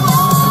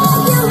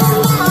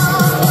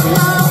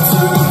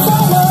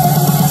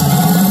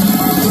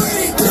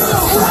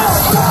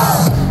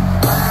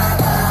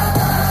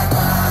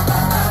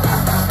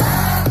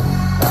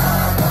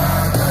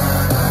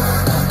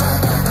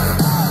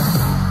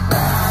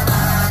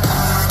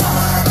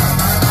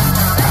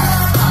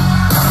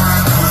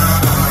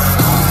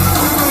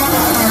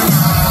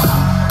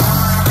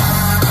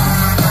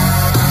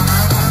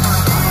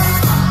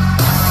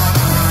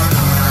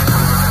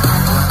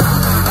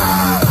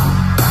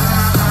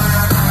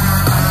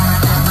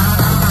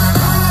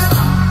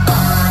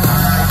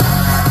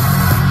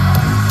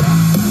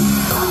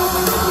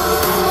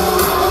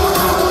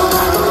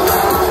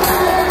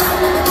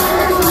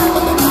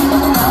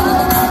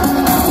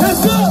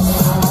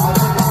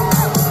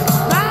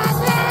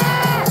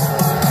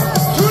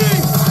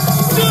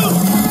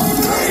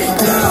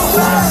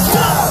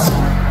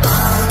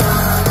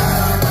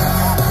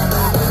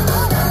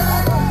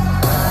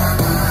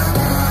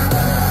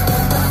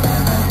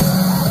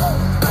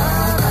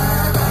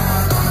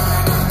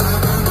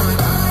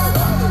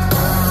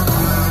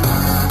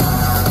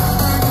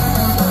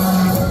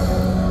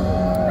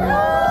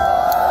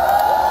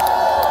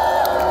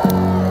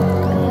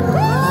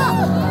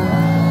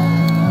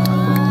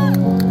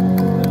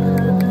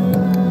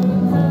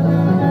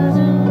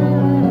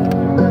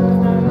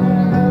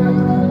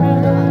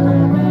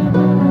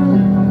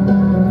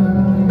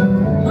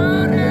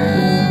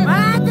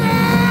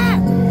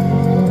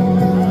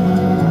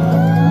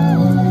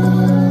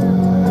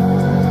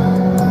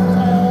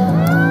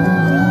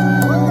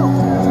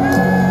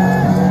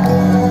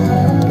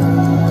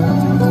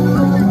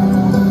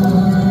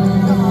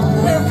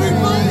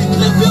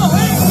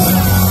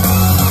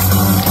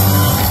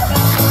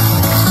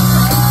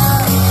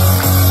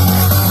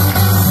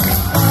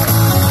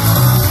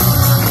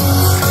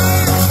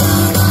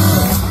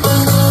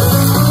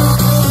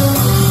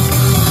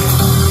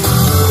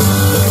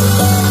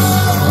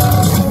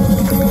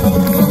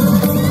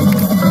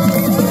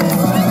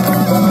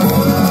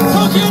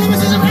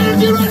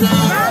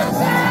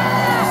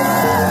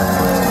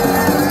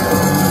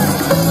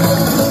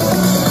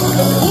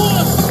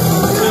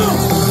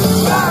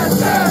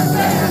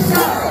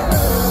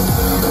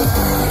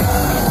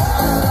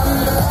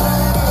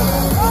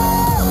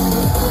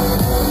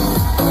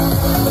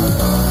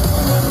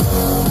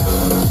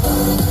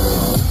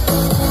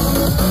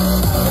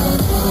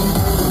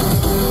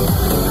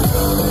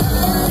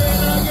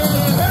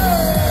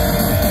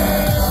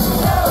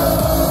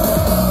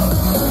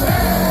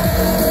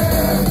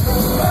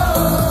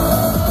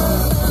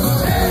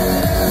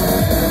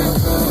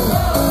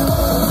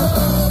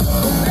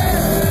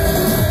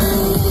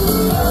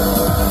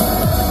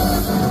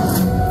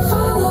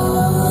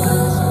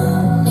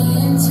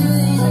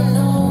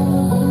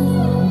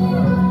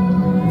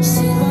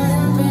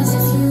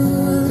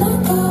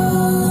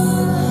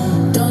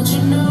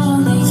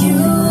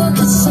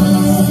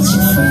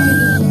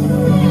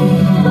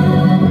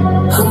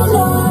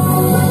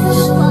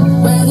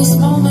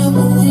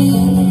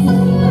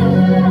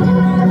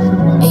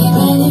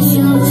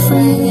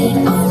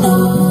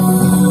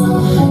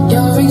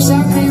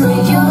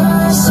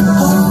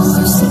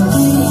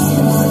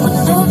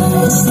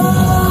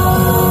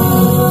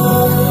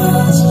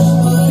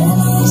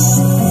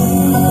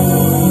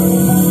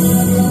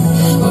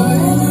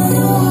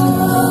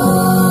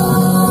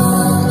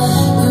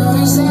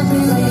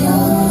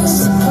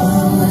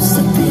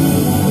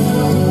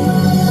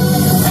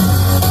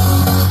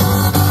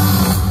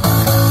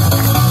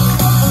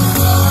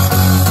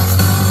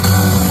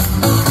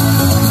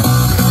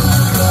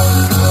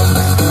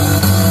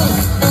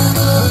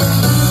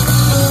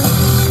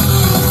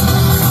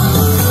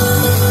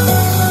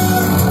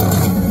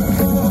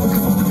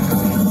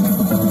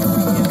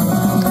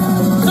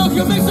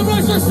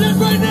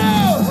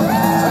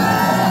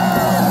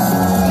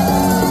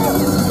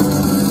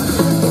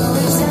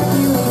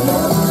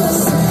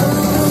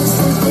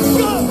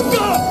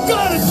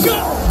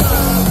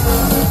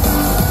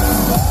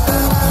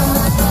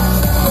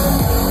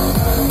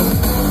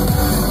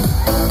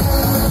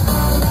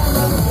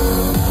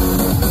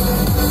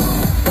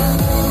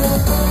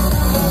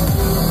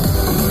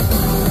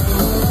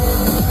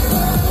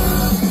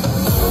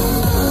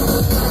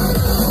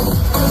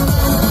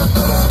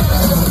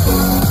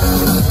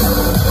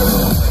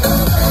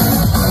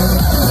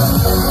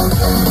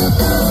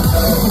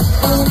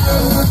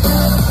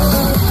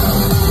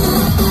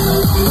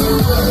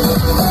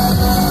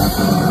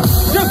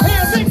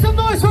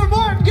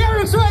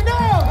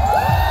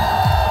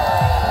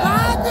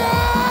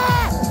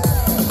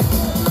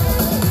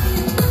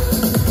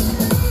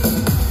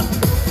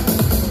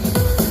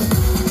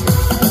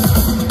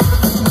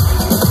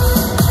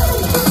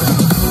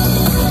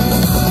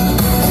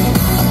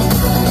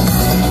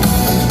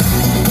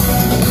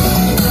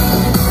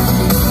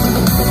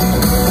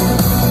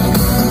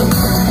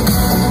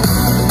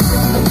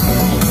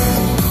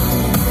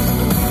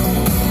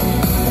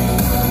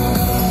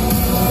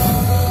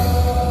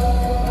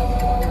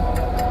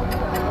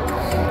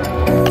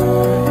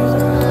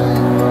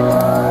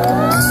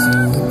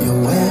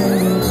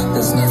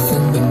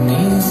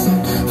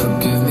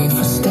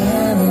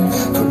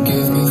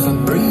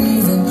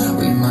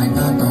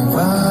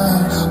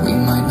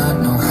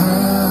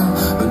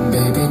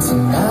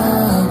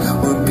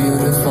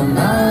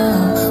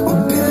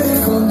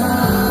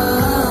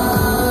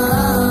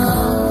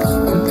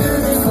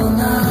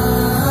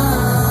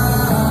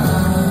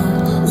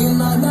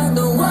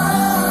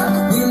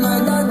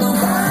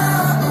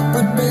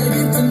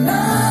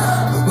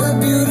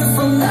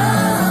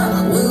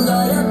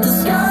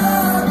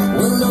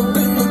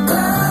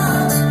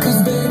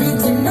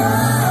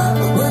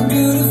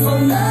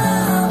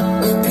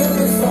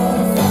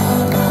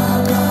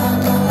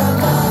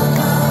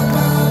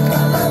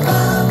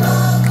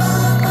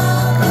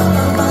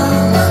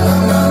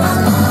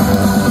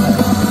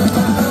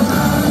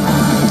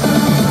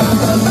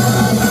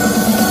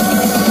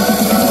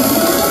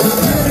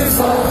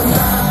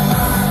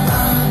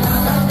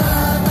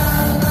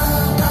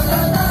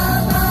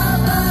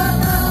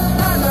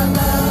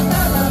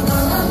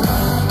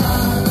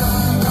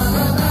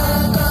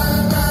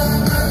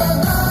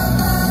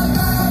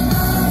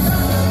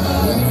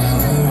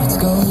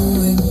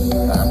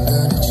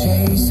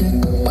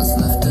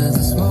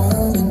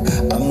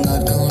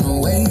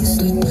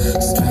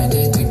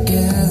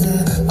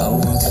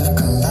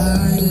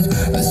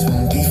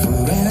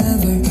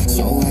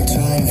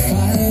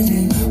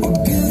 fighting. We're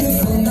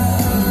beautiful now.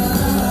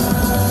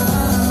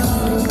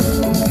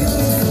 We're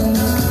beautiful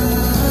now.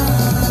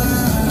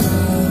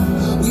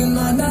 We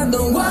might not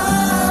know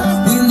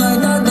why, we might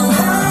not know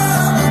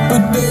how,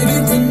 but baby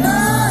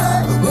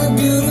tonight we're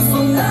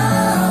beautiful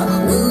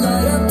now. We'll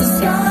light up the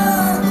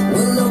sky,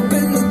 we'll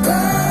open the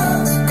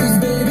clouds, 'cause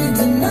baby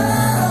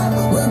tonight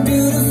we're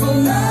beautiful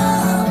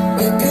now.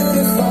 We're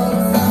beautiful.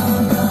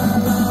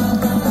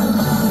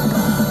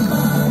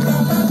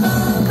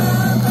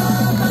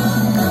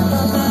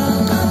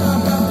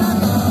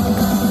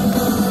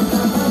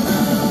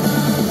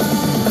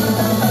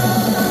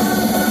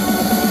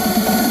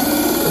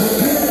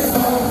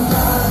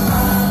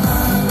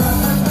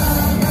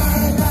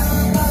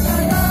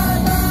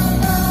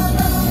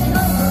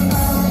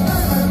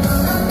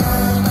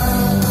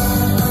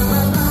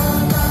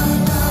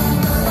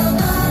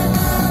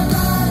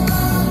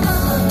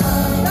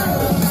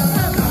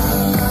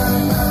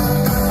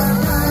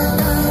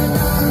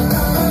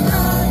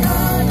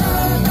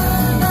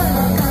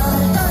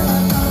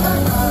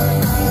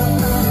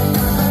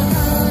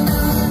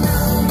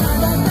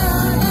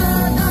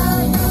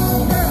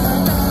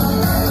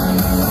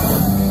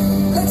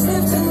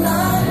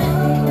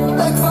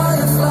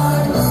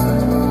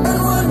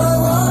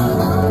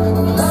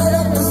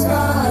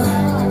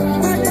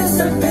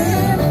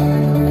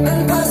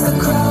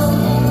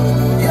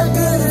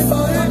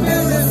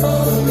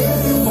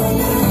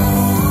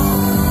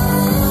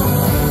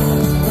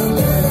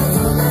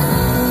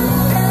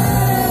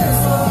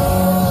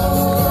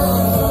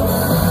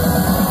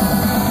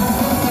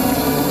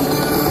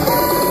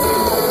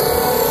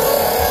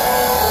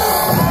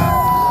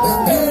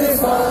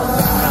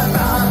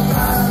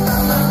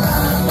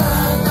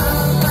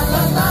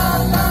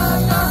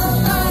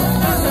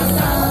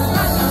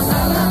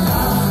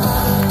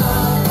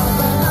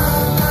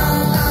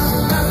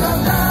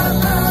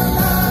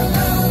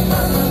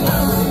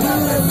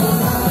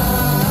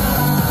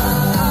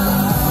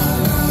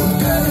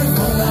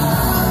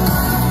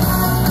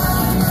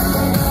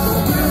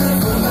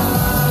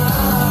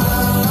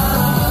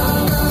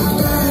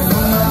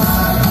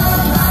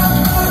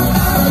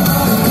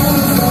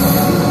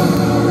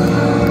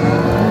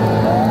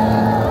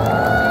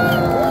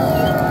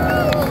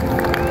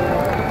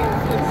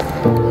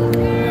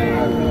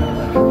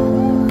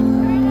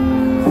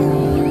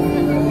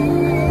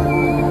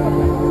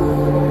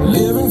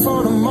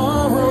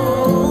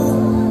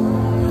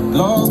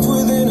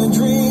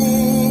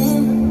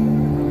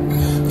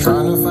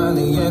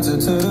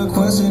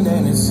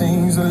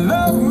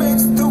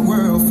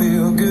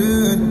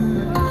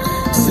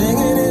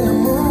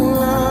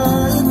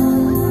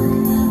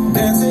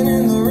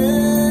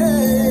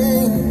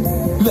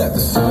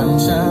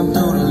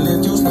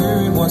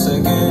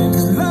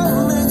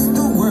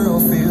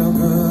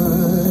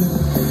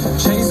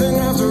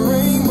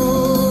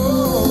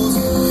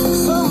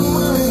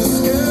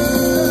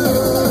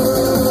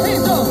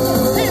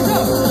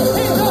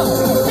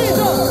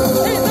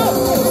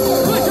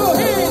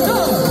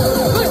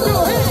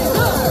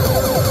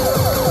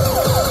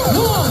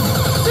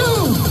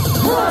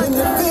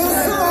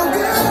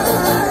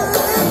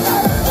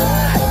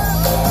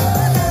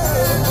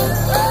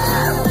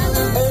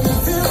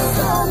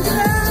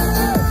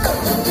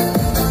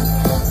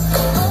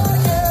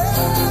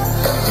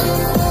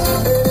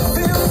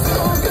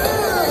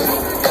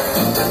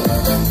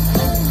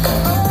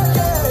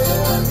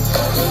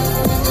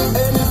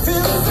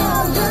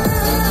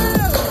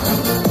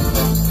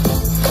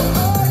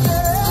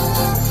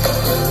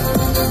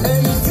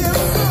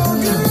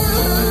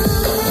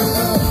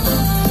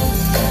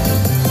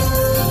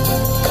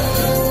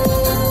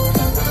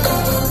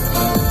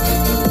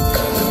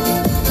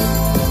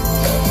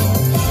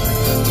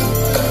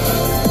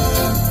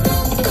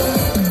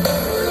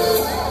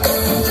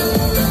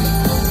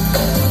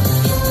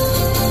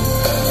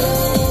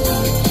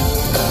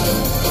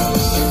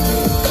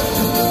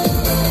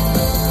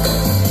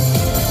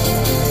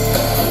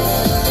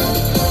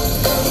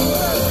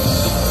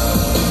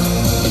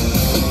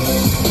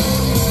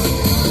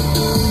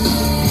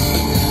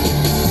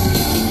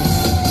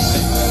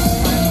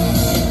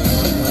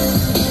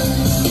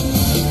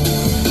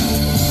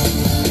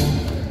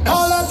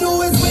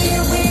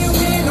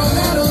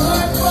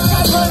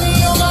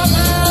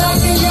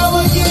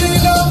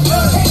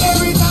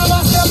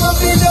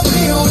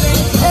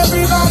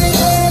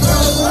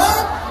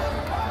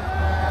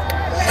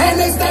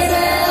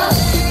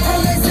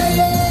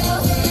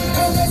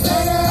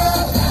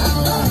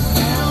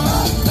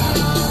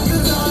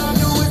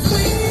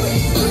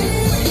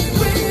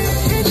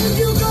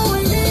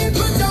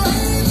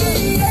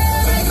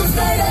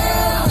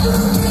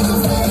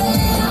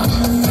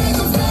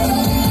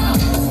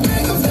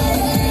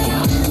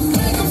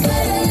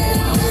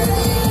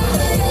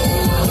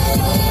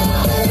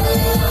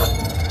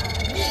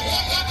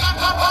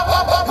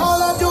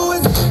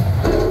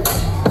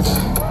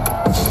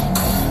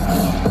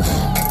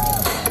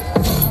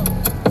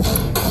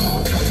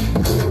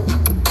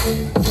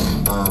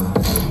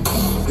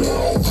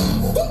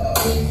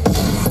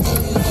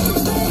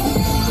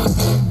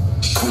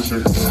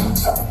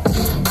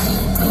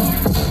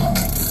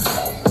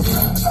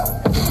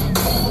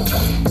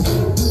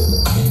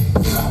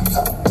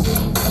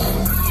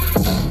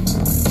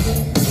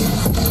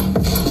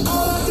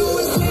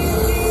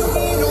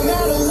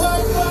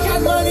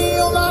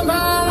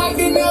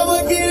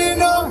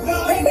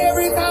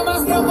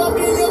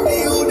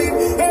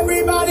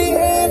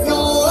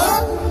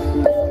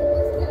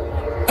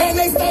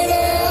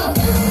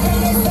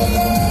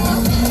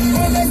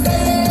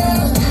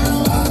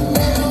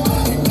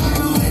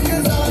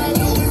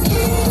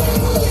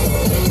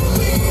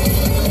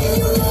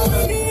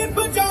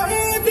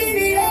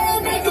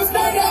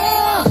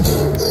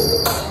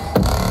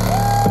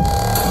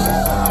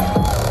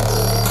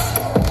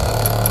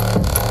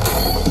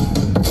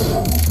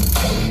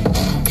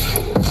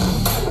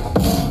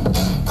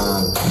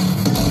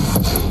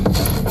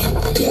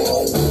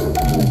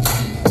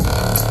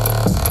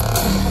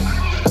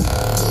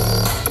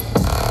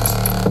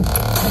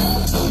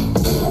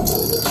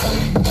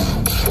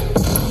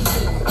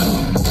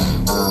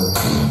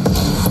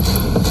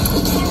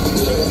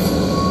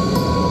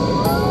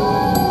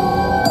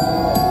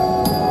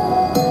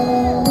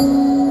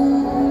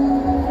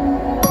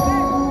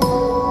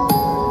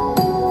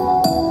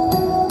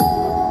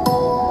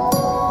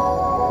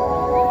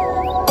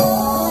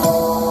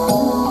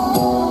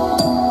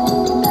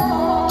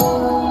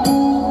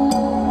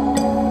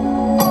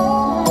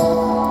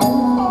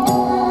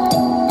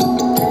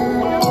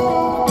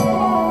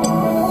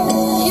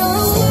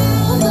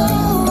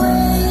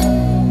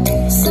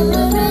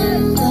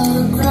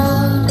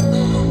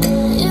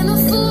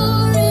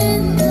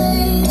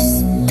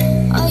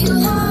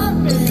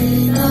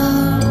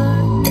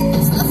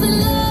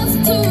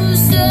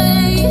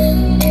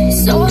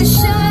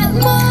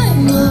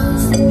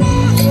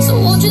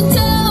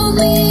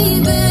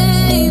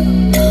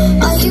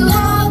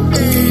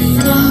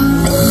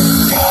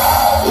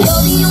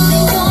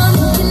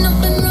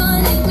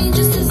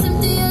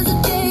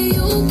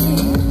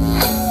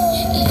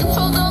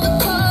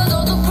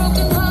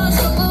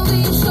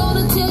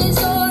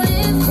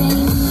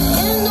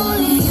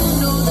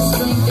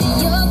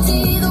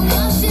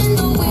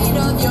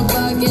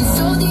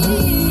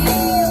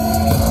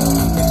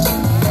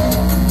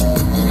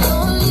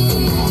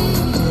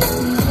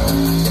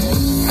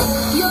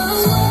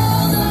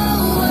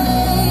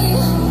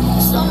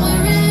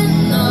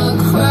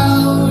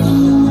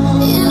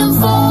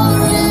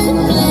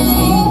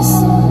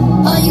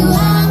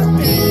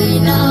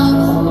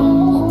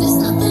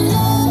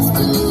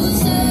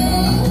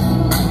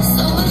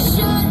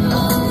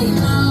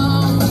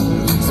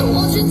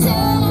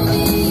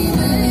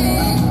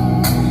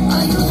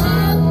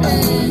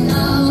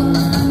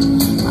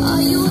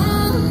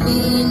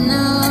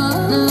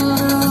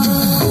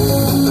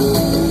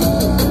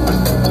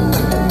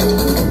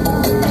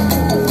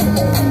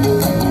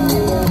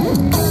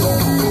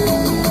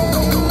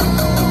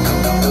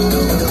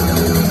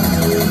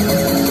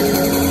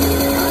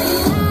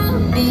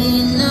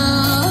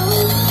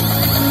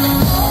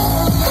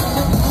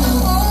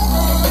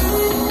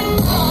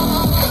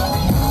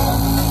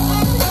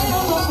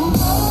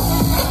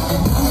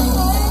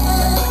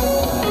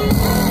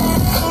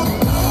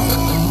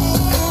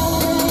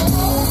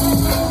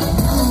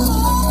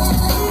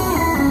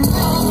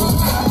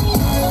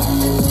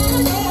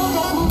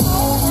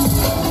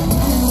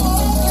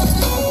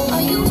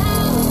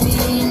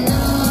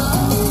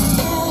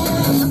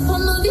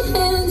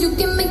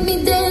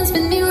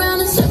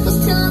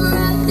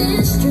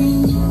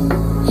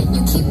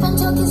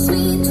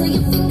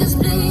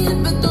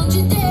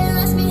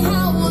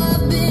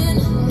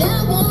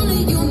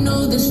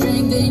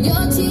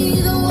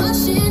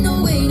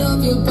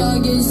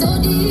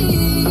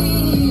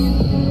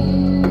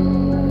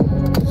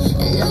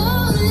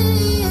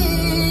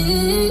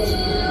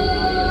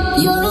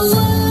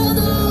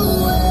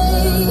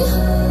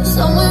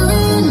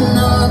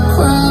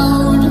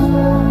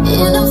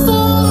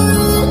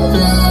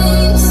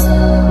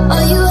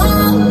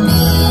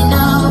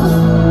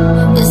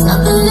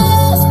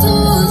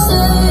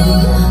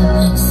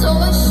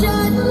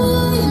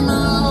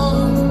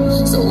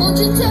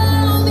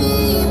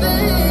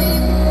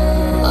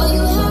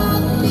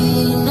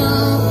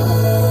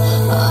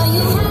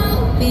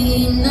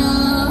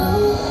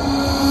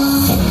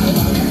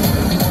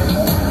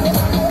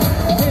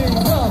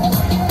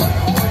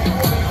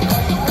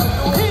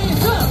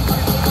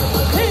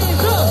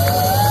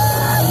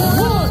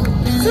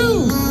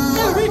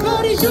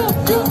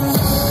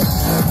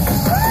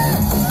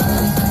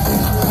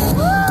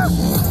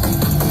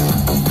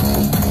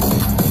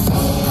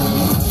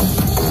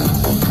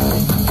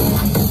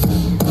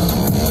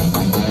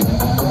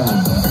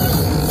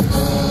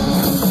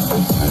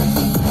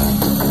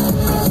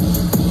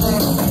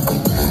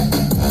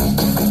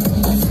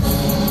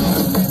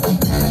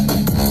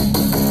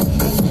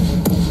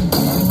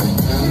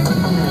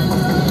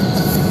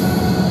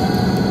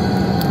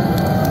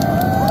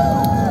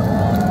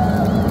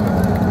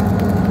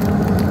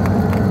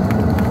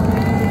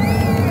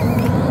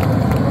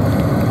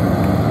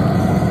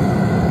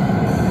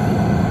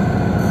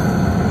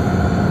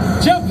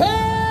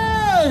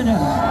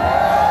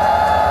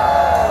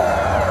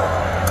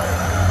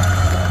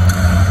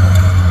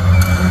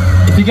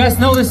 you guys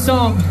know this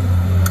song,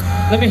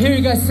 let me hear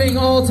you guys sing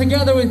all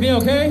together with me,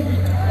 okay?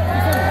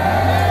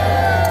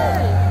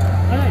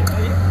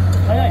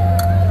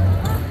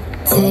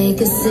 Take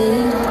a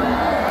seat,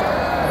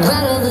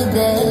 right over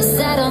there,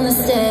 sat on the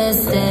stairs,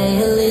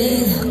 stay or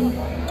leave.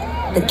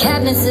 The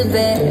cabinets are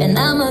bare and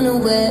I'm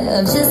unaware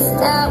of just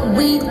how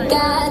we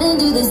got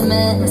into this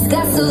mess.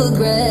 Got so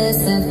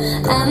aggressive,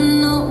 I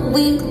know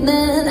we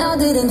meant all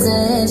good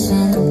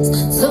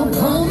intentions. So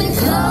pull me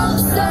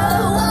closer,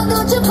 why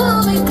don't you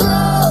pull me close?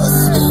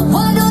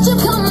 Why don't you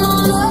come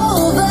on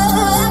over,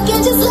 I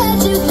can't just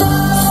let you go.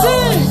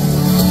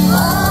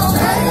 Oh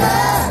baby,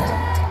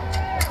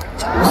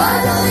 why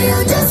don't you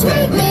just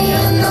meet me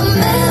in the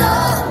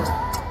middle?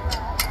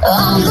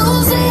 I'm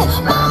losing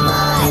my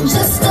mind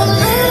just a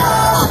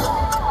little.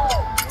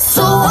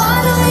 So why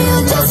don't you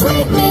just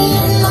meet me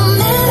in the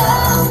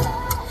middle?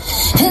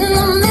 In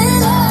the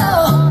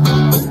middle.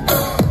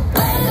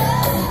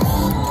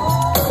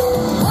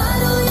 Why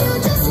don't you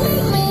just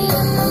meet me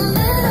in the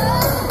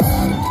middle?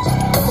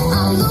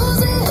 I'm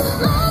losing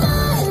my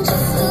mind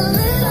just a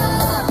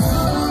little.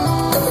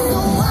 So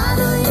why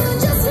don't you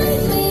just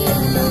meet me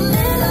in the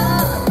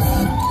middle?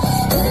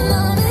 In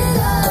the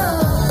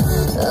middle.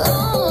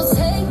 Oh,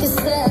 take a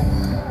step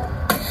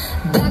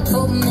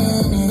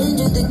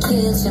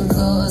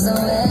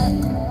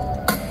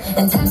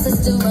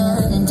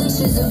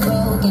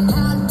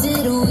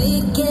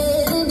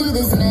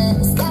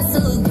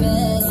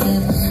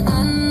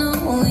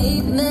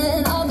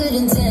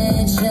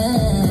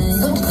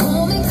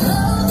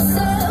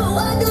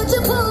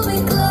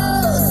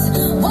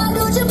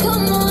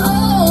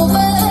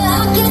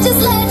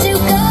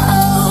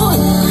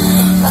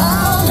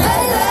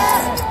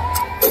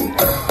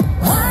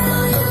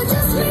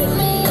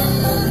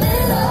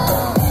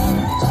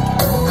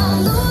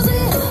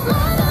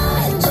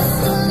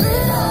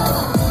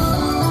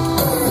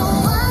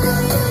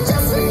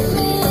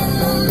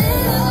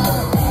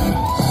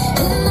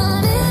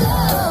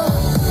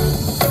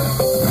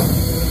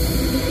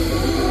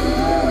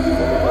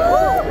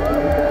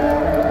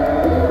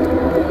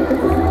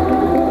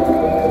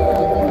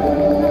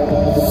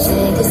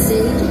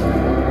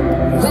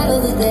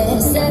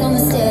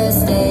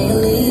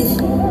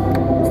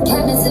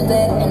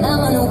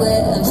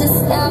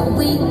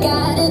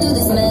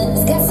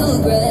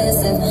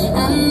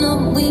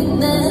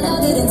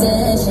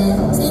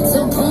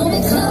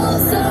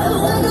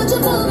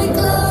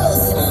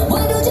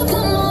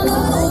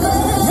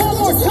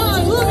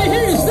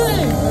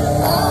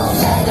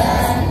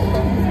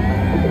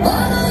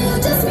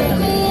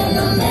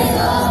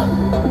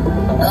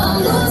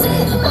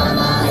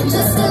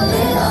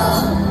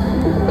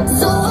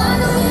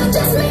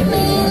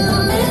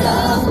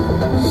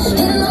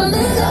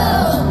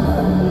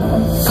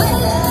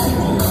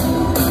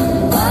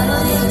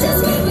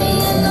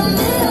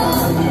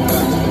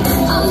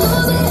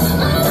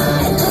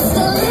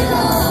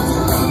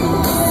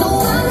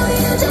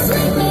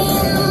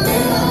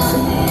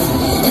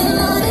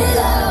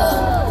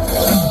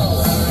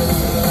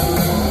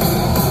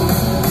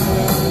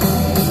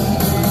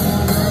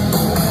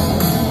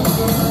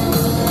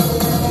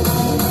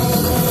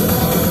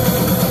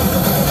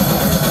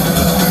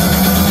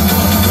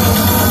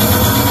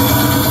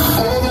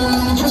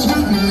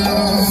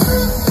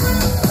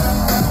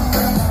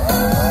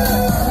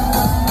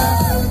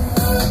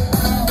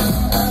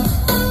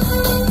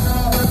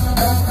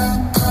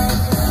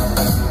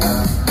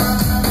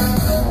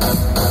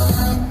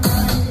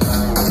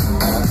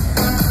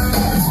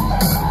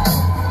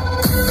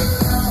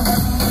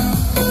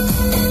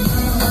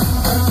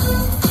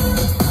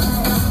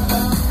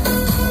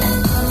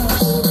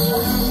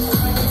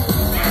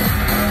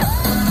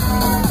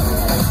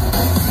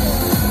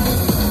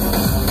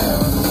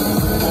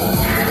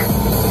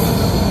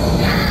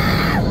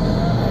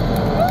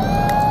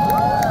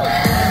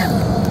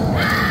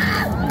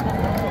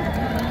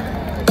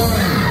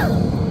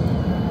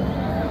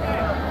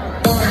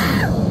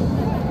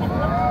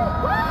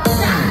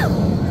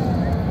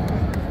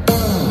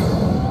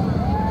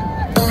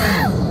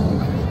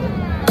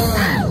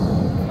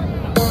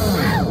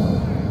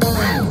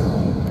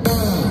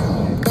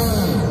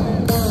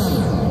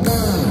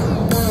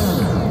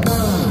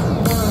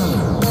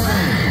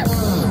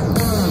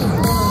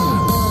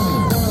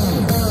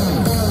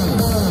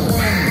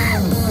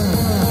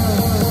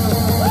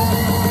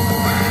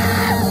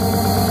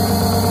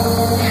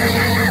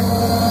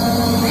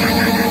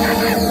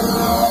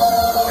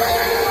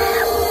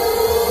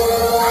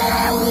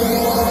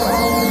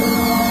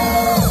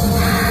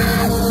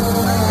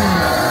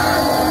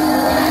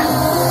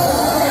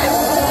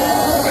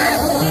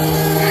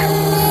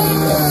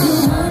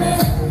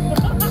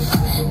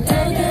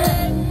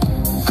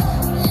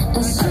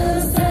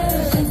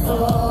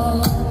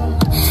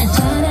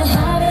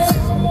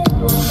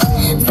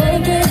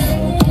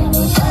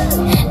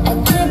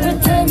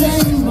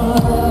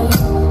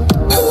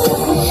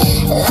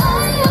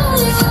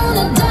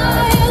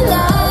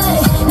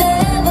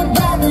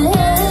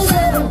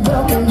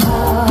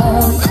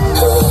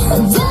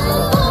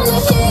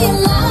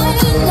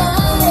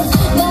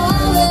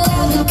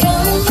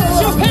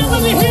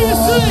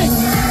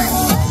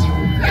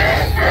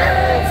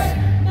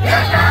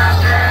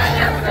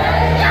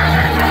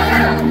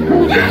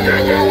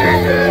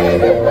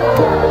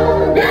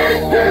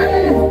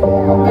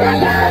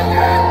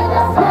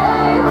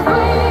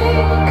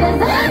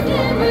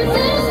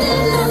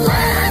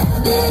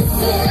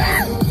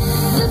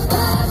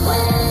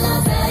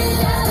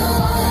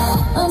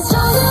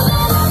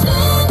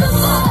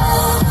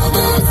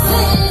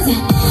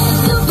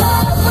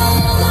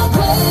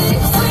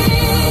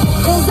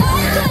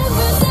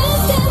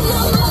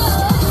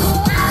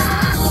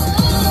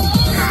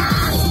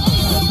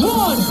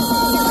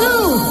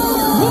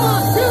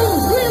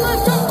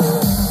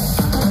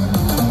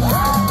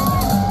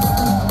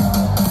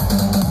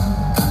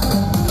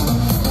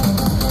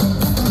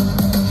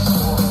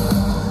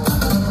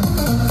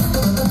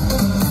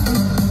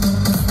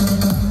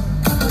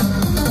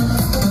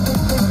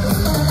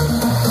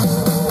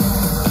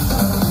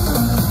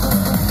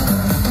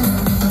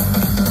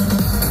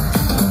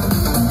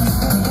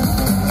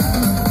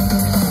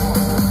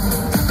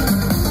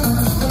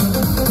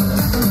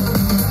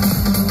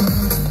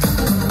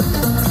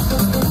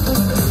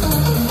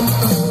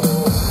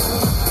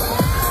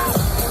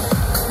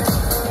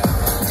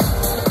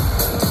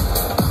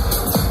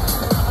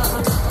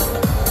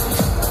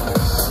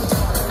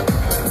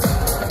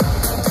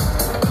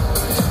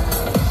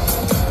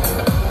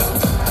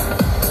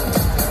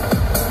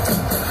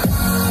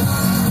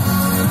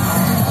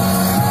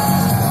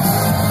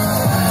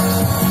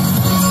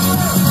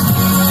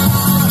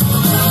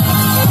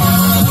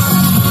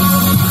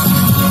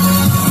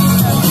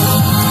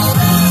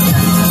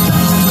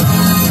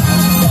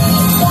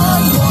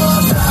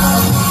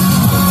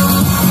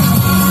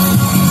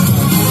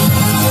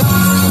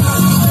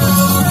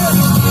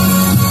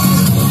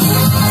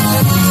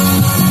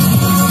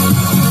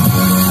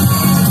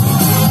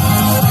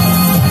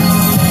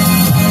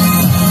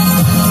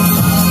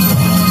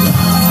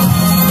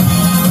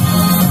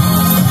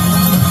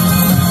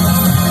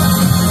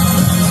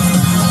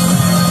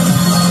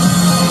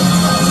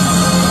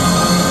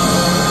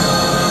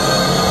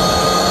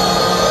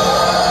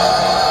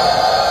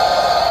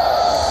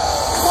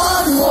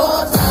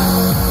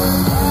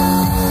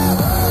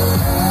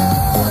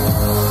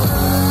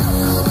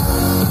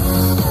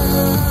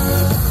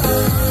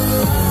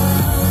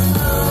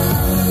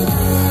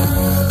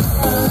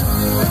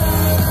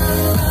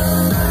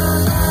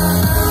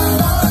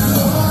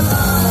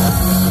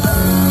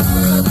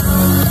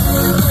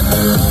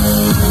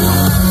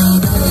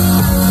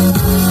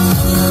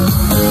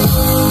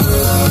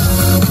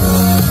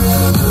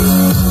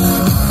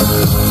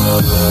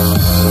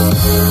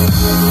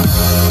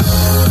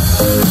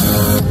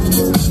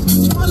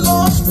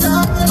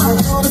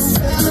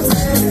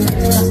celebrate.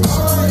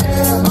 Oh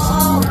yeah,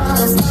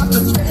 alright, stop the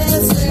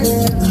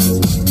dancing.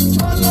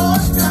 One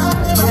more time,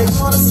 we're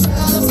gonna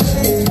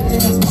celebrate.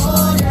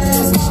 Oh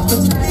yeah, stop the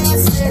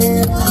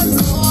dancing. One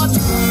more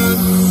time.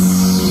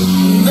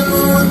 No,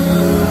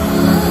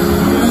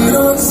 we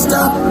don't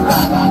stop.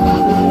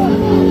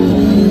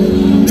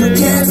 You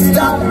can't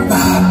stop.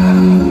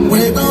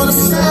 We're gonna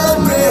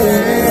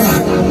celebrate.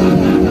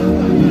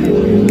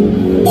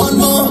 One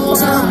more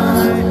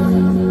time.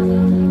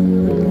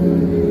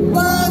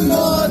 One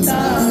more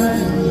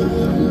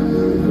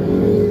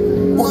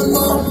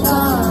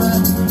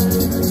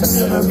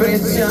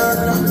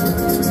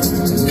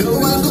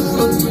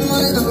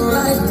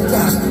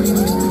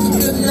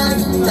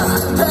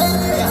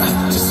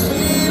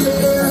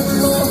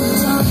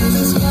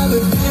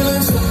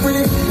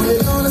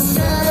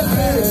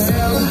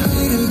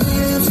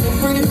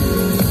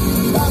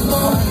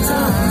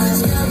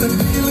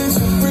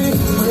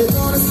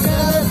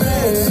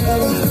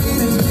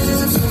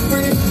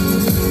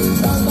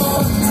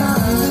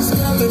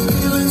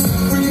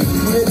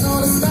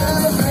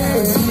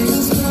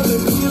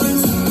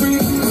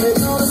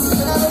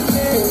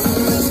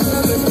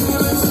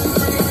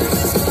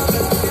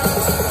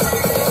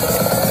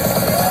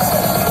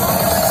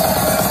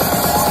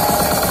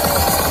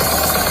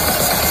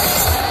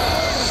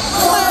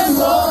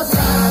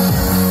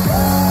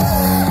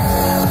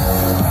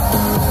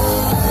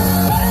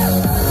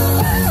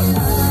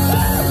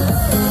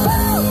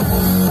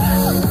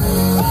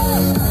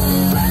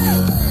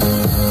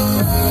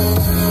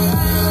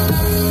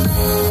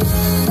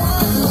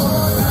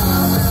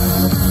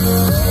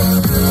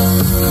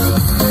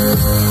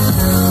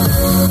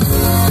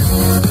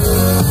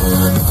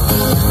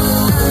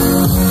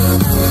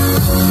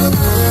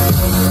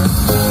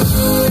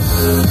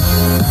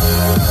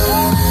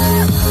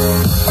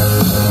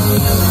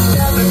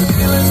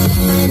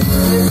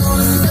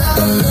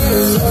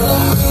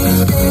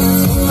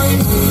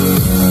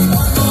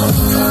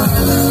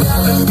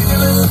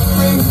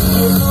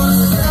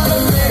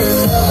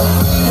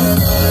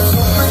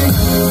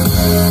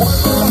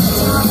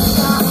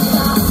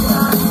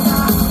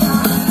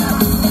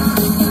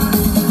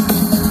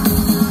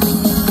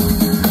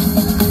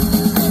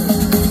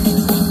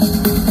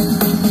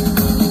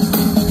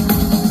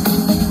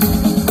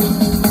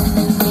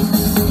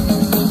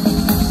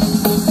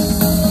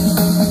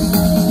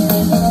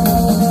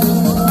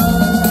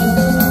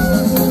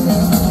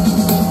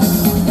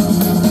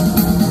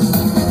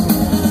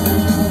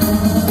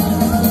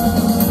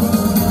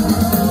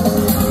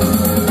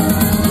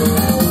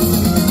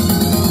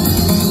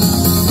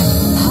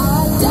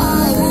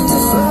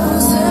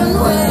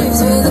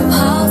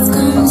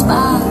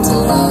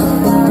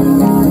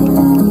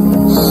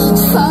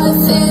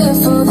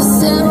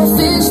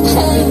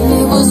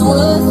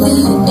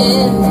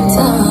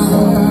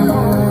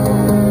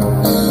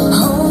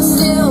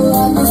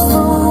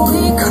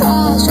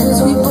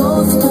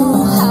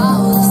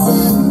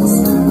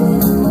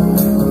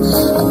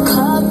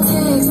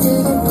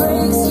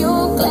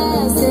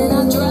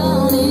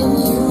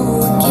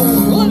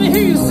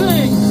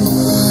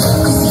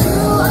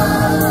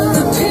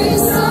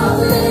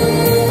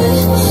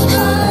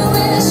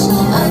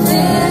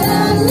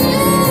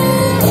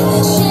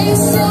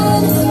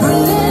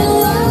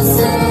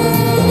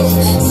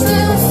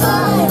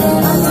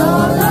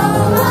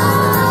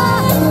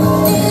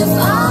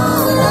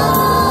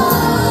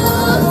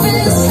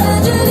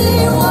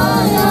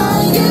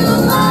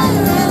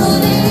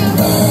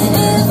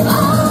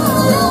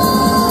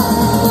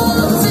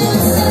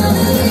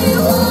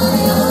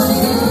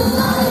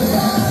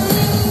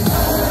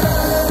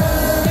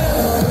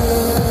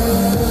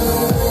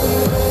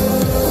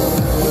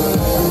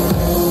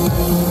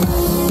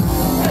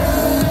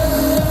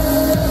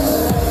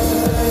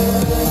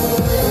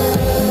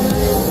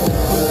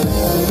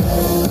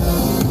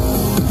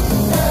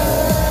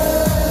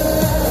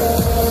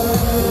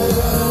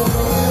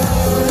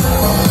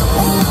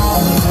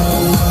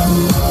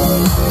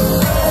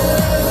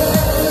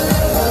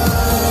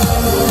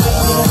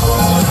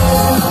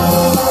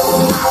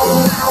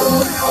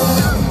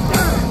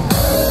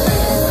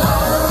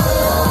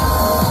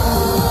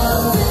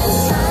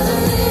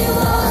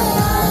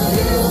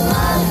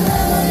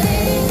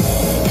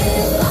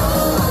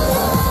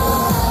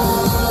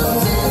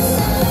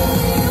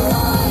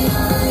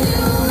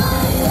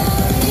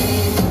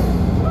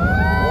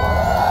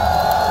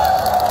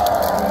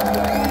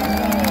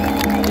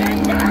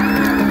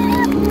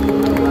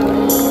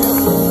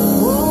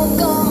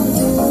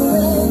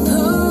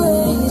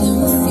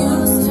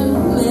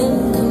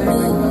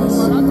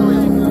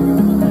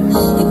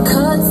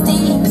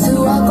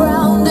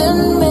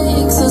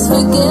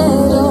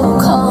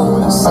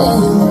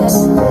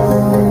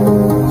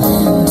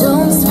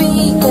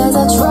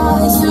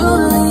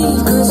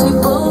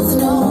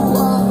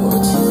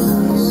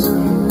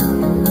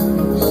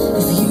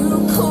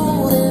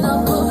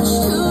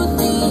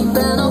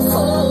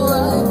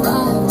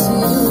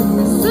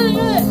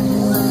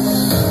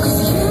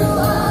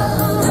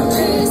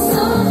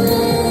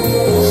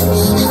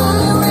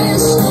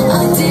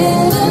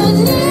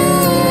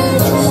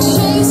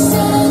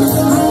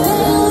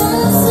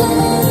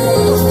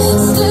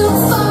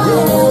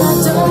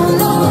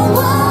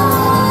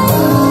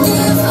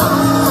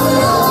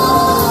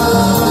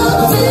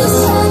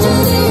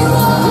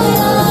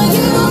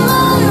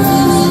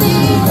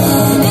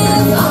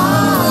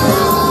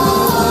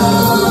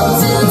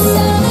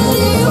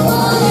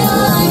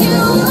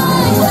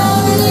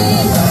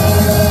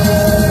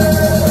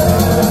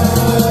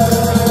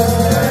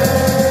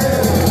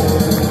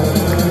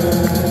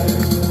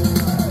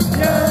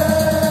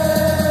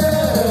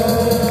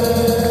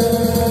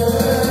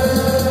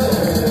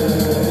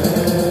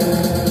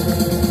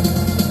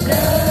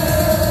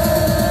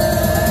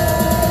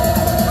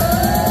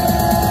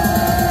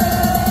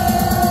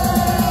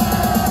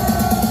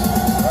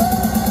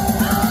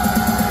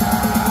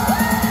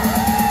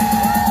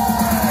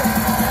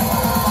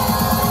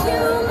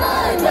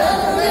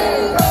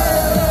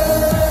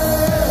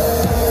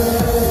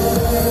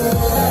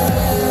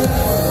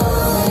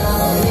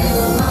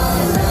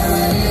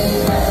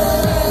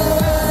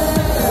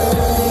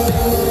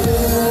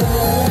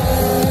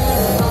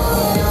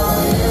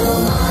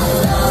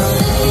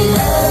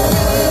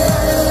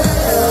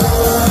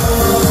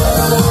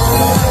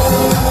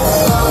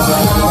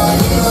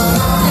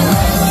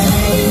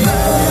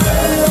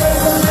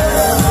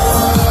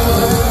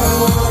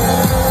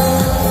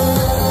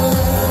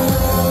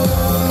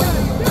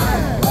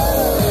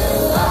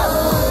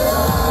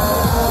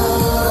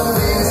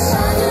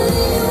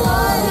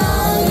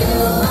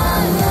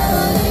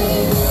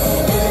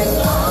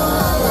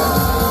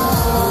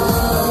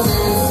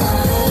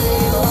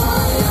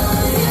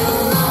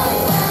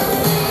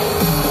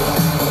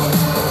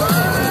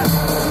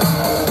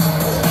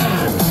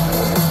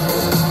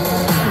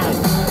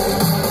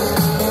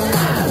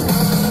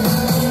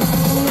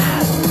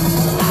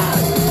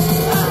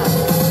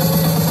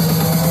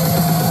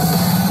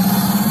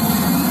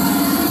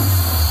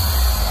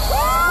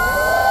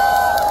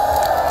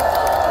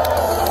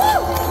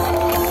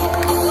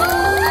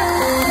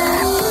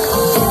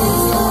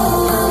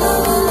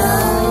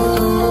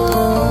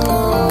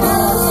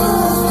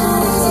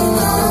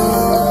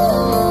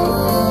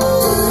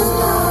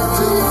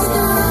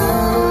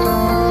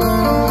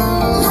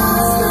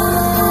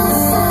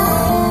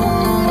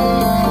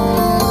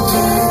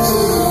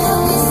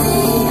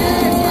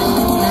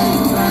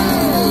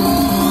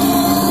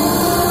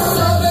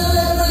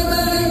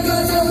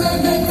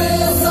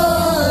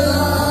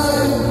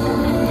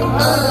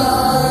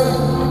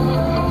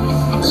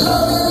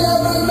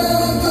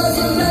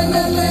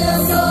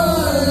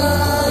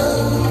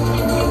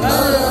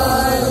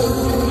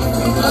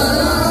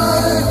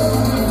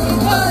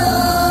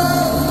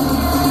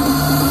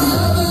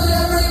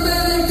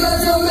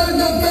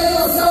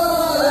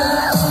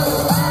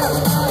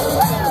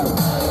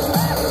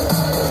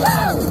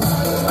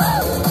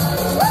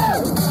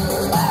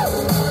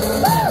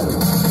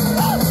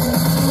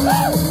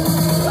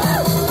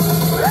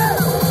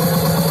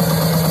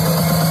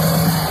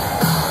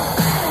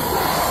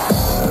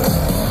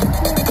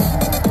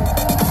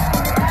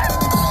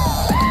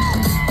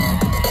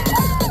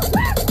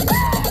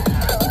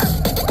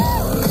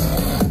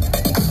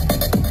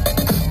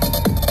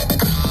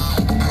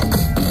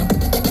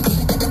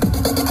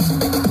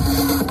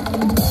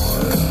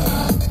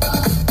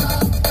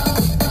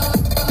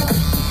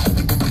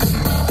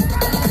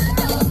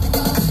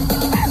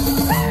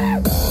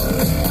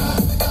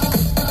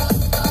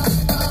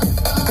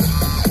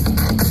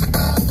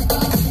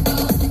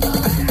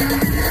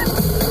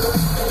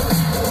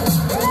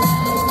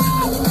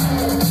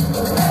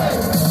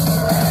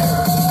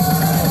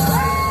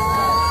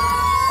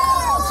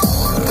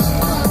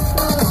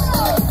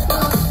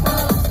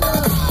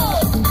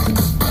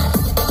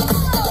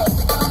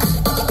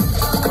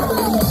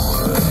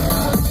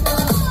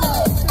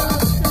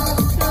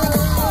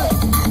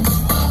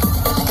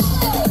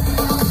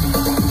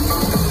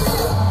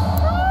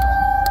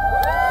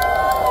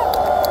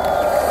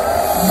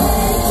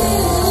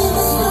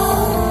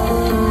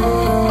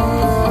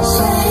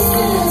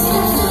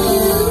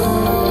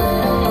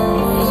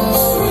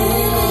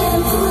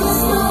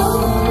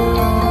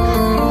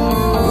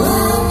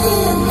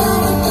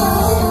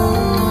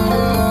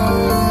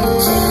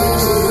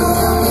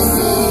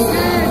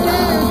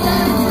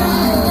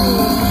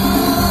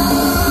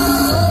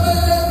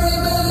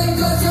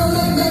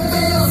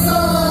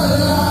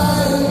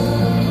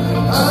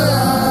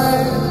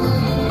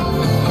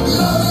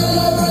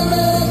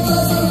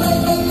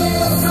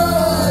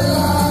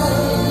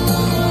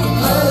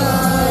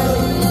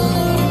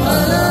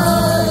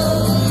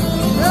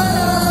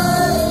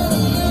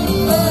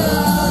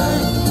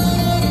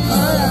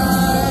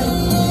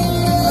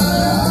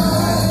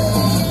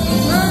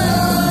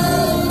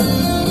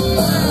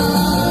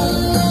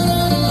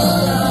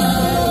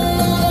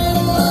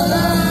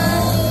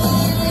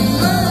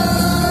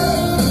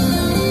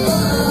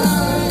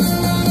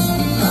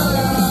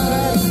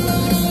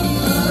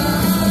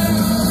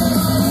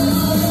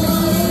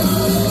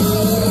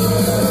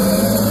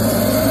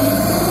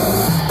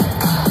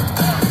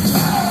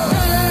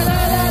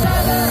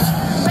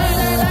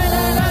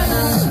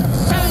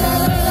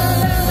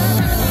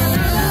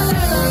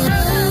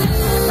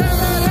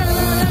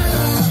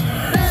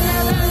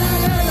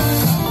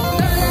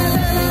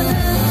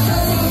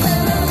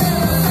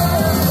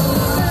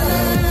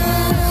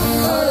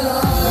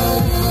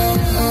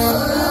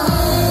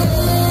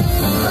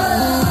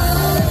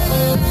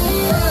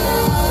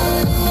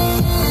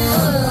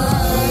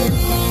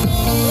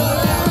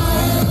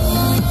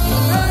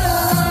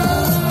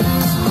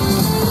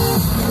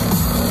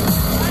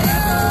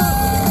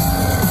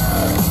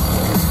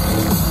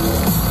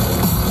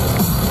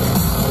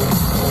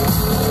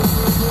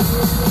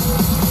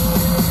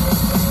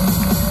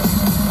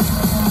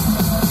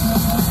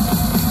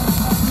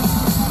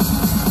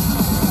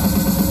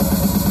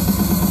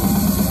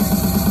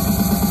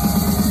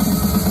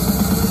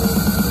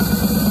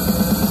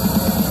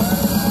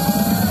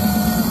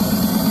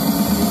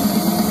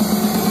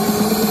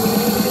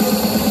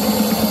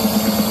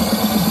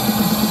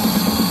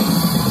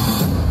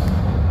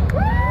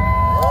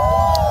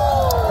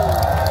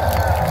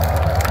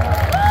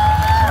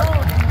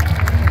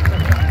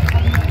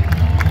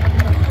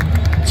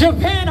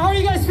Japan, how are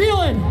you guys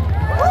feeling?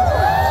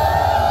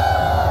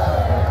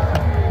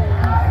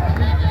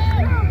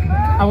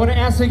 I want to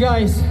ask you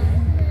guys,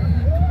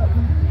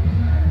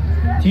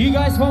 do you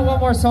guys want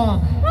one more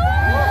song?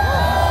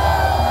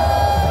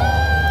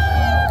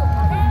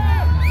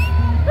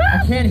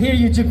 I can't hear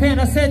you, Japan.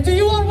 I said, do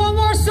you want one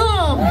more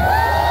song?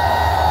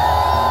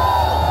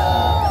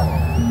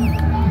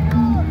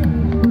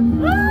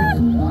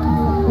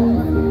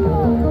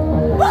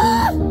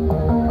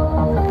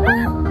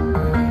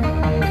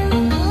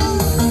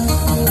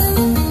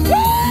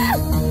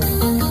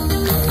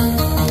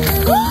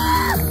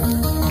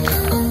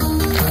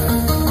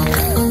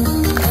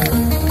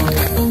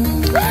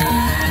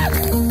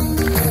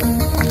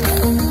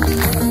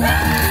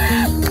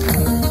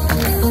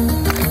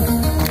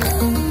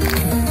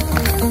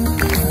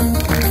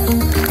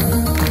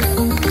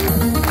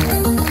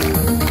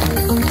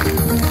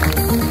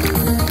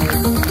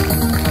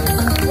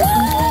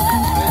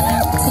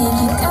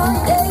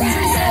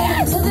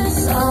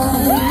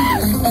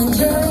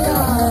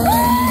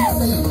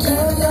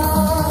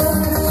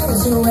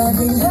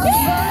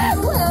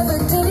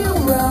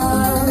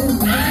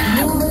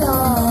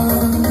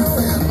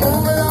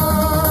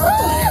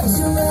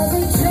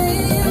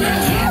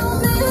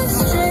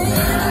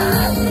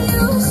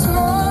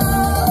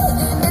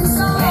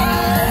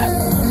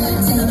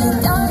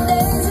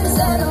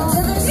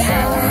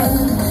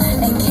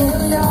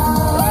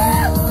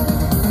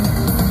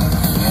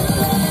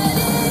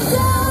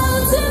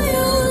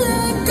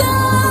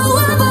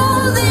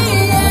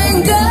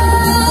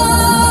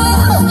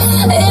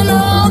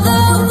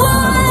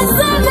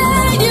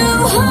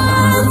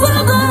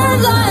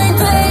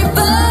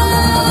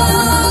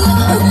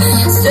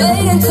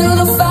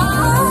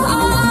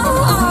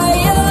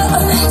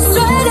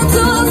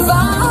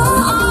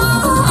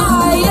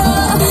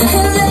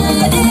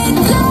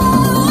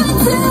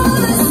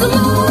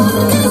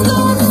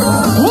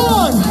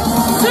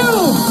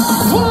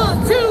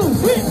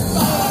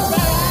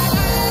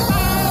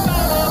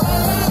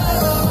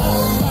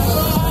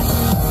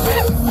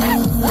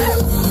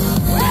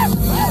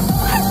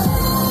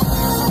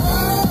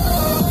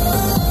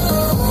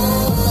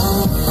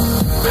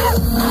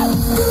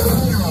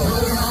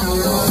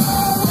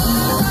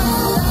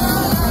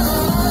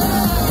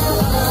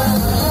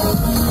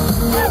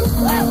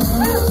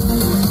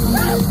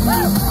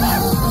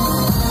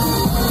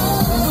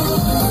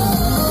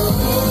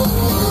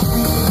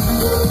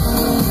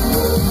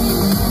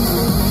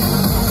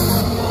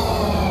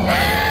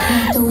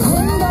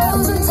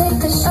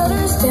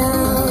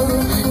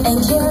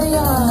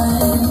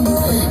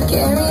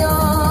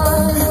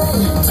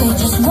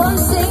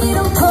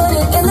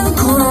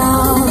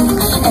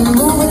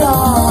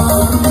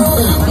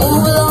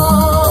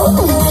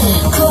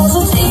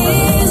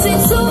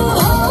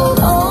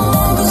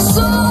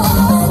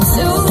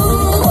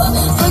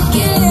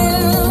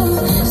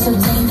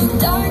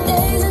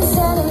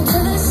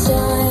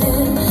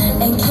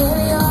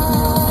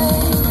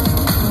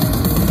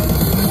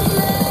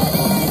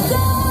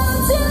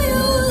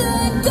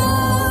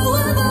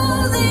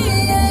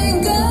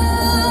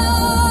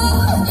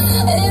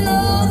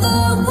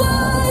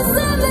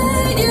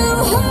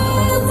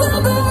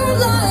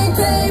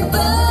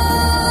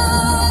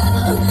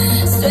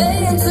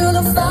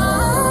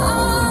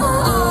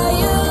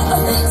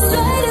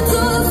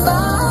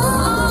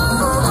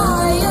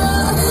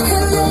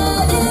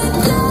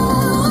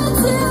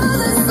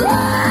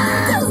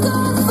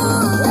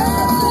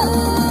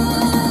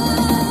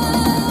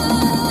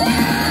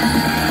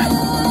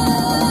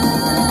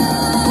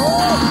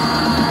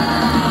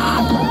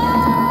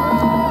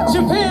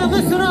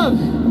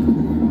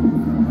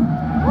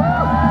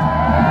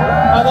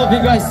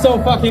 You guys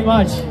so fucking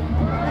much.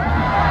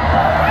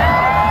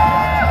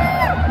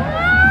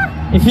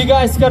 If you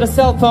guys got a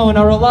cell phone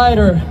or a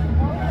lighter,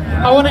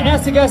 I want to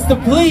ask you guys to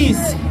please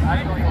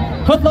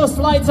put those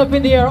lights up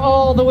in the air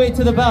all the way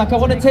to the back. I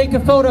want to take a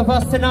photo of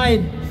us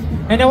tonight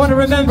and I want to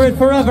remember it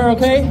forever,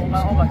 okay?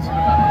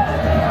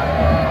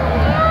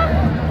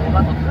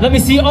 Let me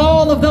see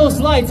all of those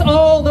lights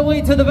all the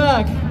way to the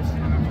back.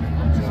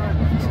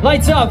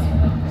 Lights up.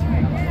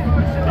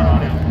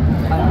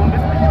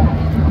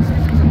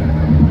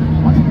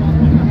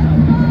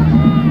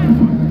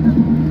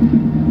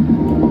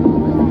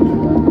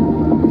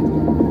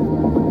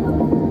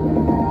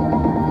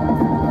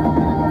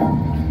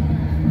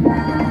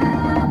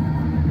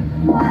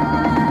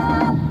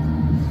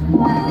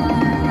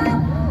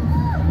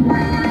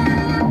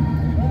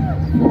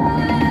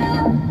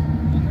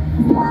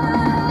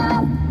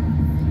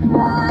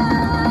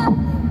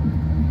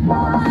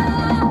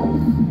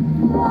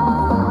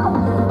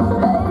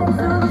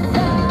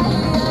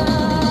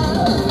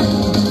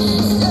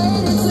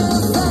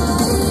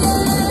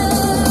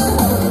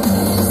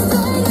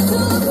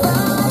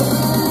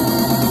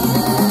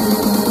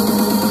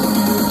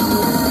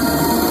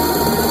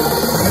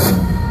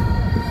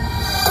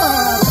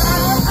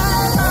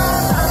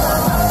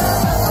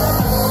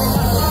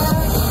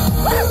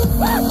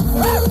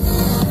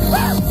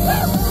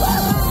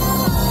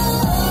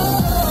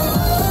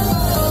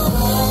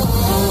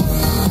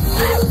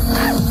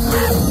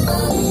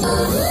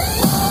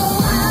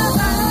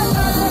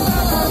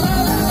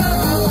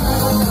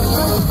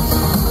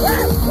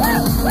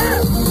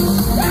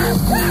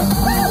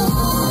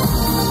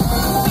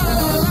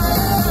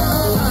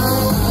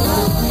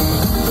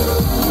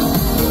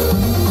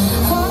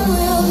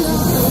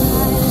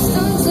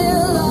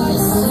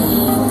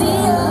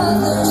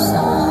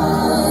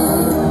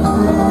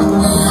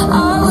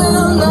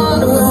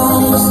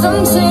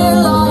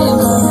 until I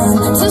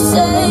learn to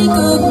say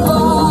goodbye.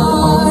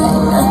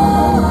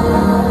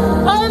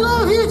 I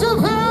love you,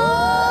 Japan!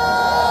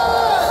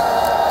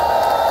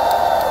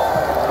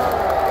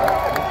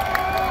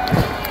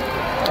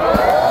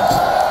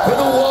 For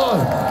the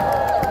one,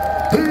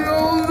 the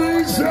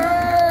only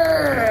Zedd!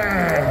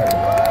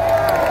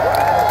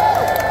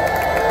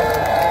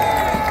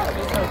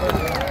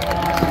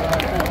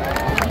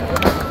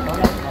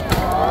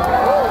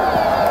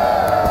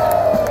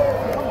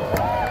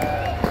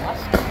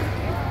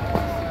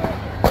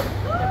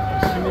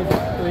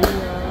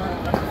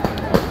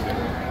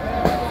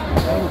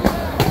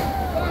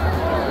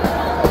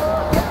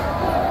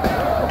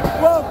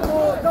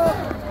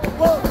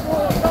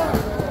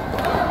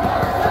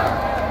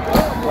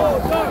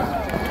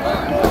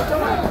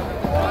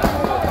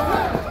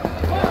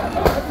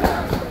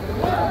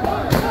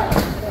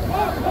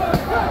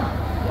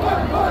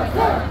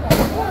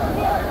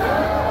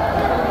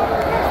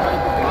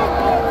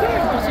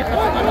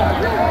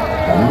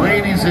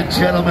 Ladies and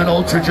gentlemen,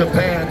 Ultra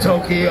Japan,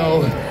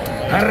 Tokyo,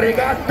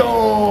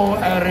 arigato,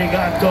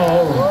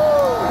 arigato,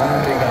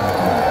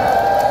 arigato.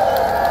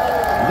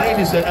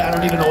 Ladies and I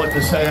don't even know what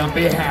to say on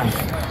behalf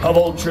of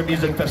Ultra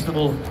Music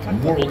Festival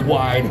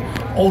Worldwide,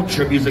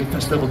 Ultra Music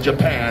Festival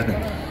Japan.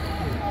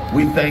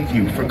 We thank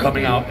you for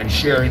coming out and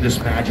sharing this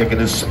magic in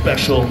this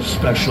special,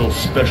 special,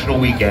 special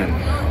weekend.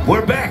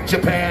 We're back,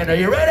 Japan. Are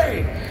you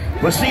ready?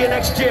 We'll see you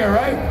next year,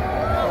 right?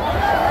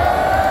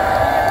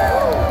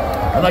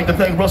 I'd like to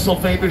thank Russell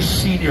Faber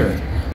Sr.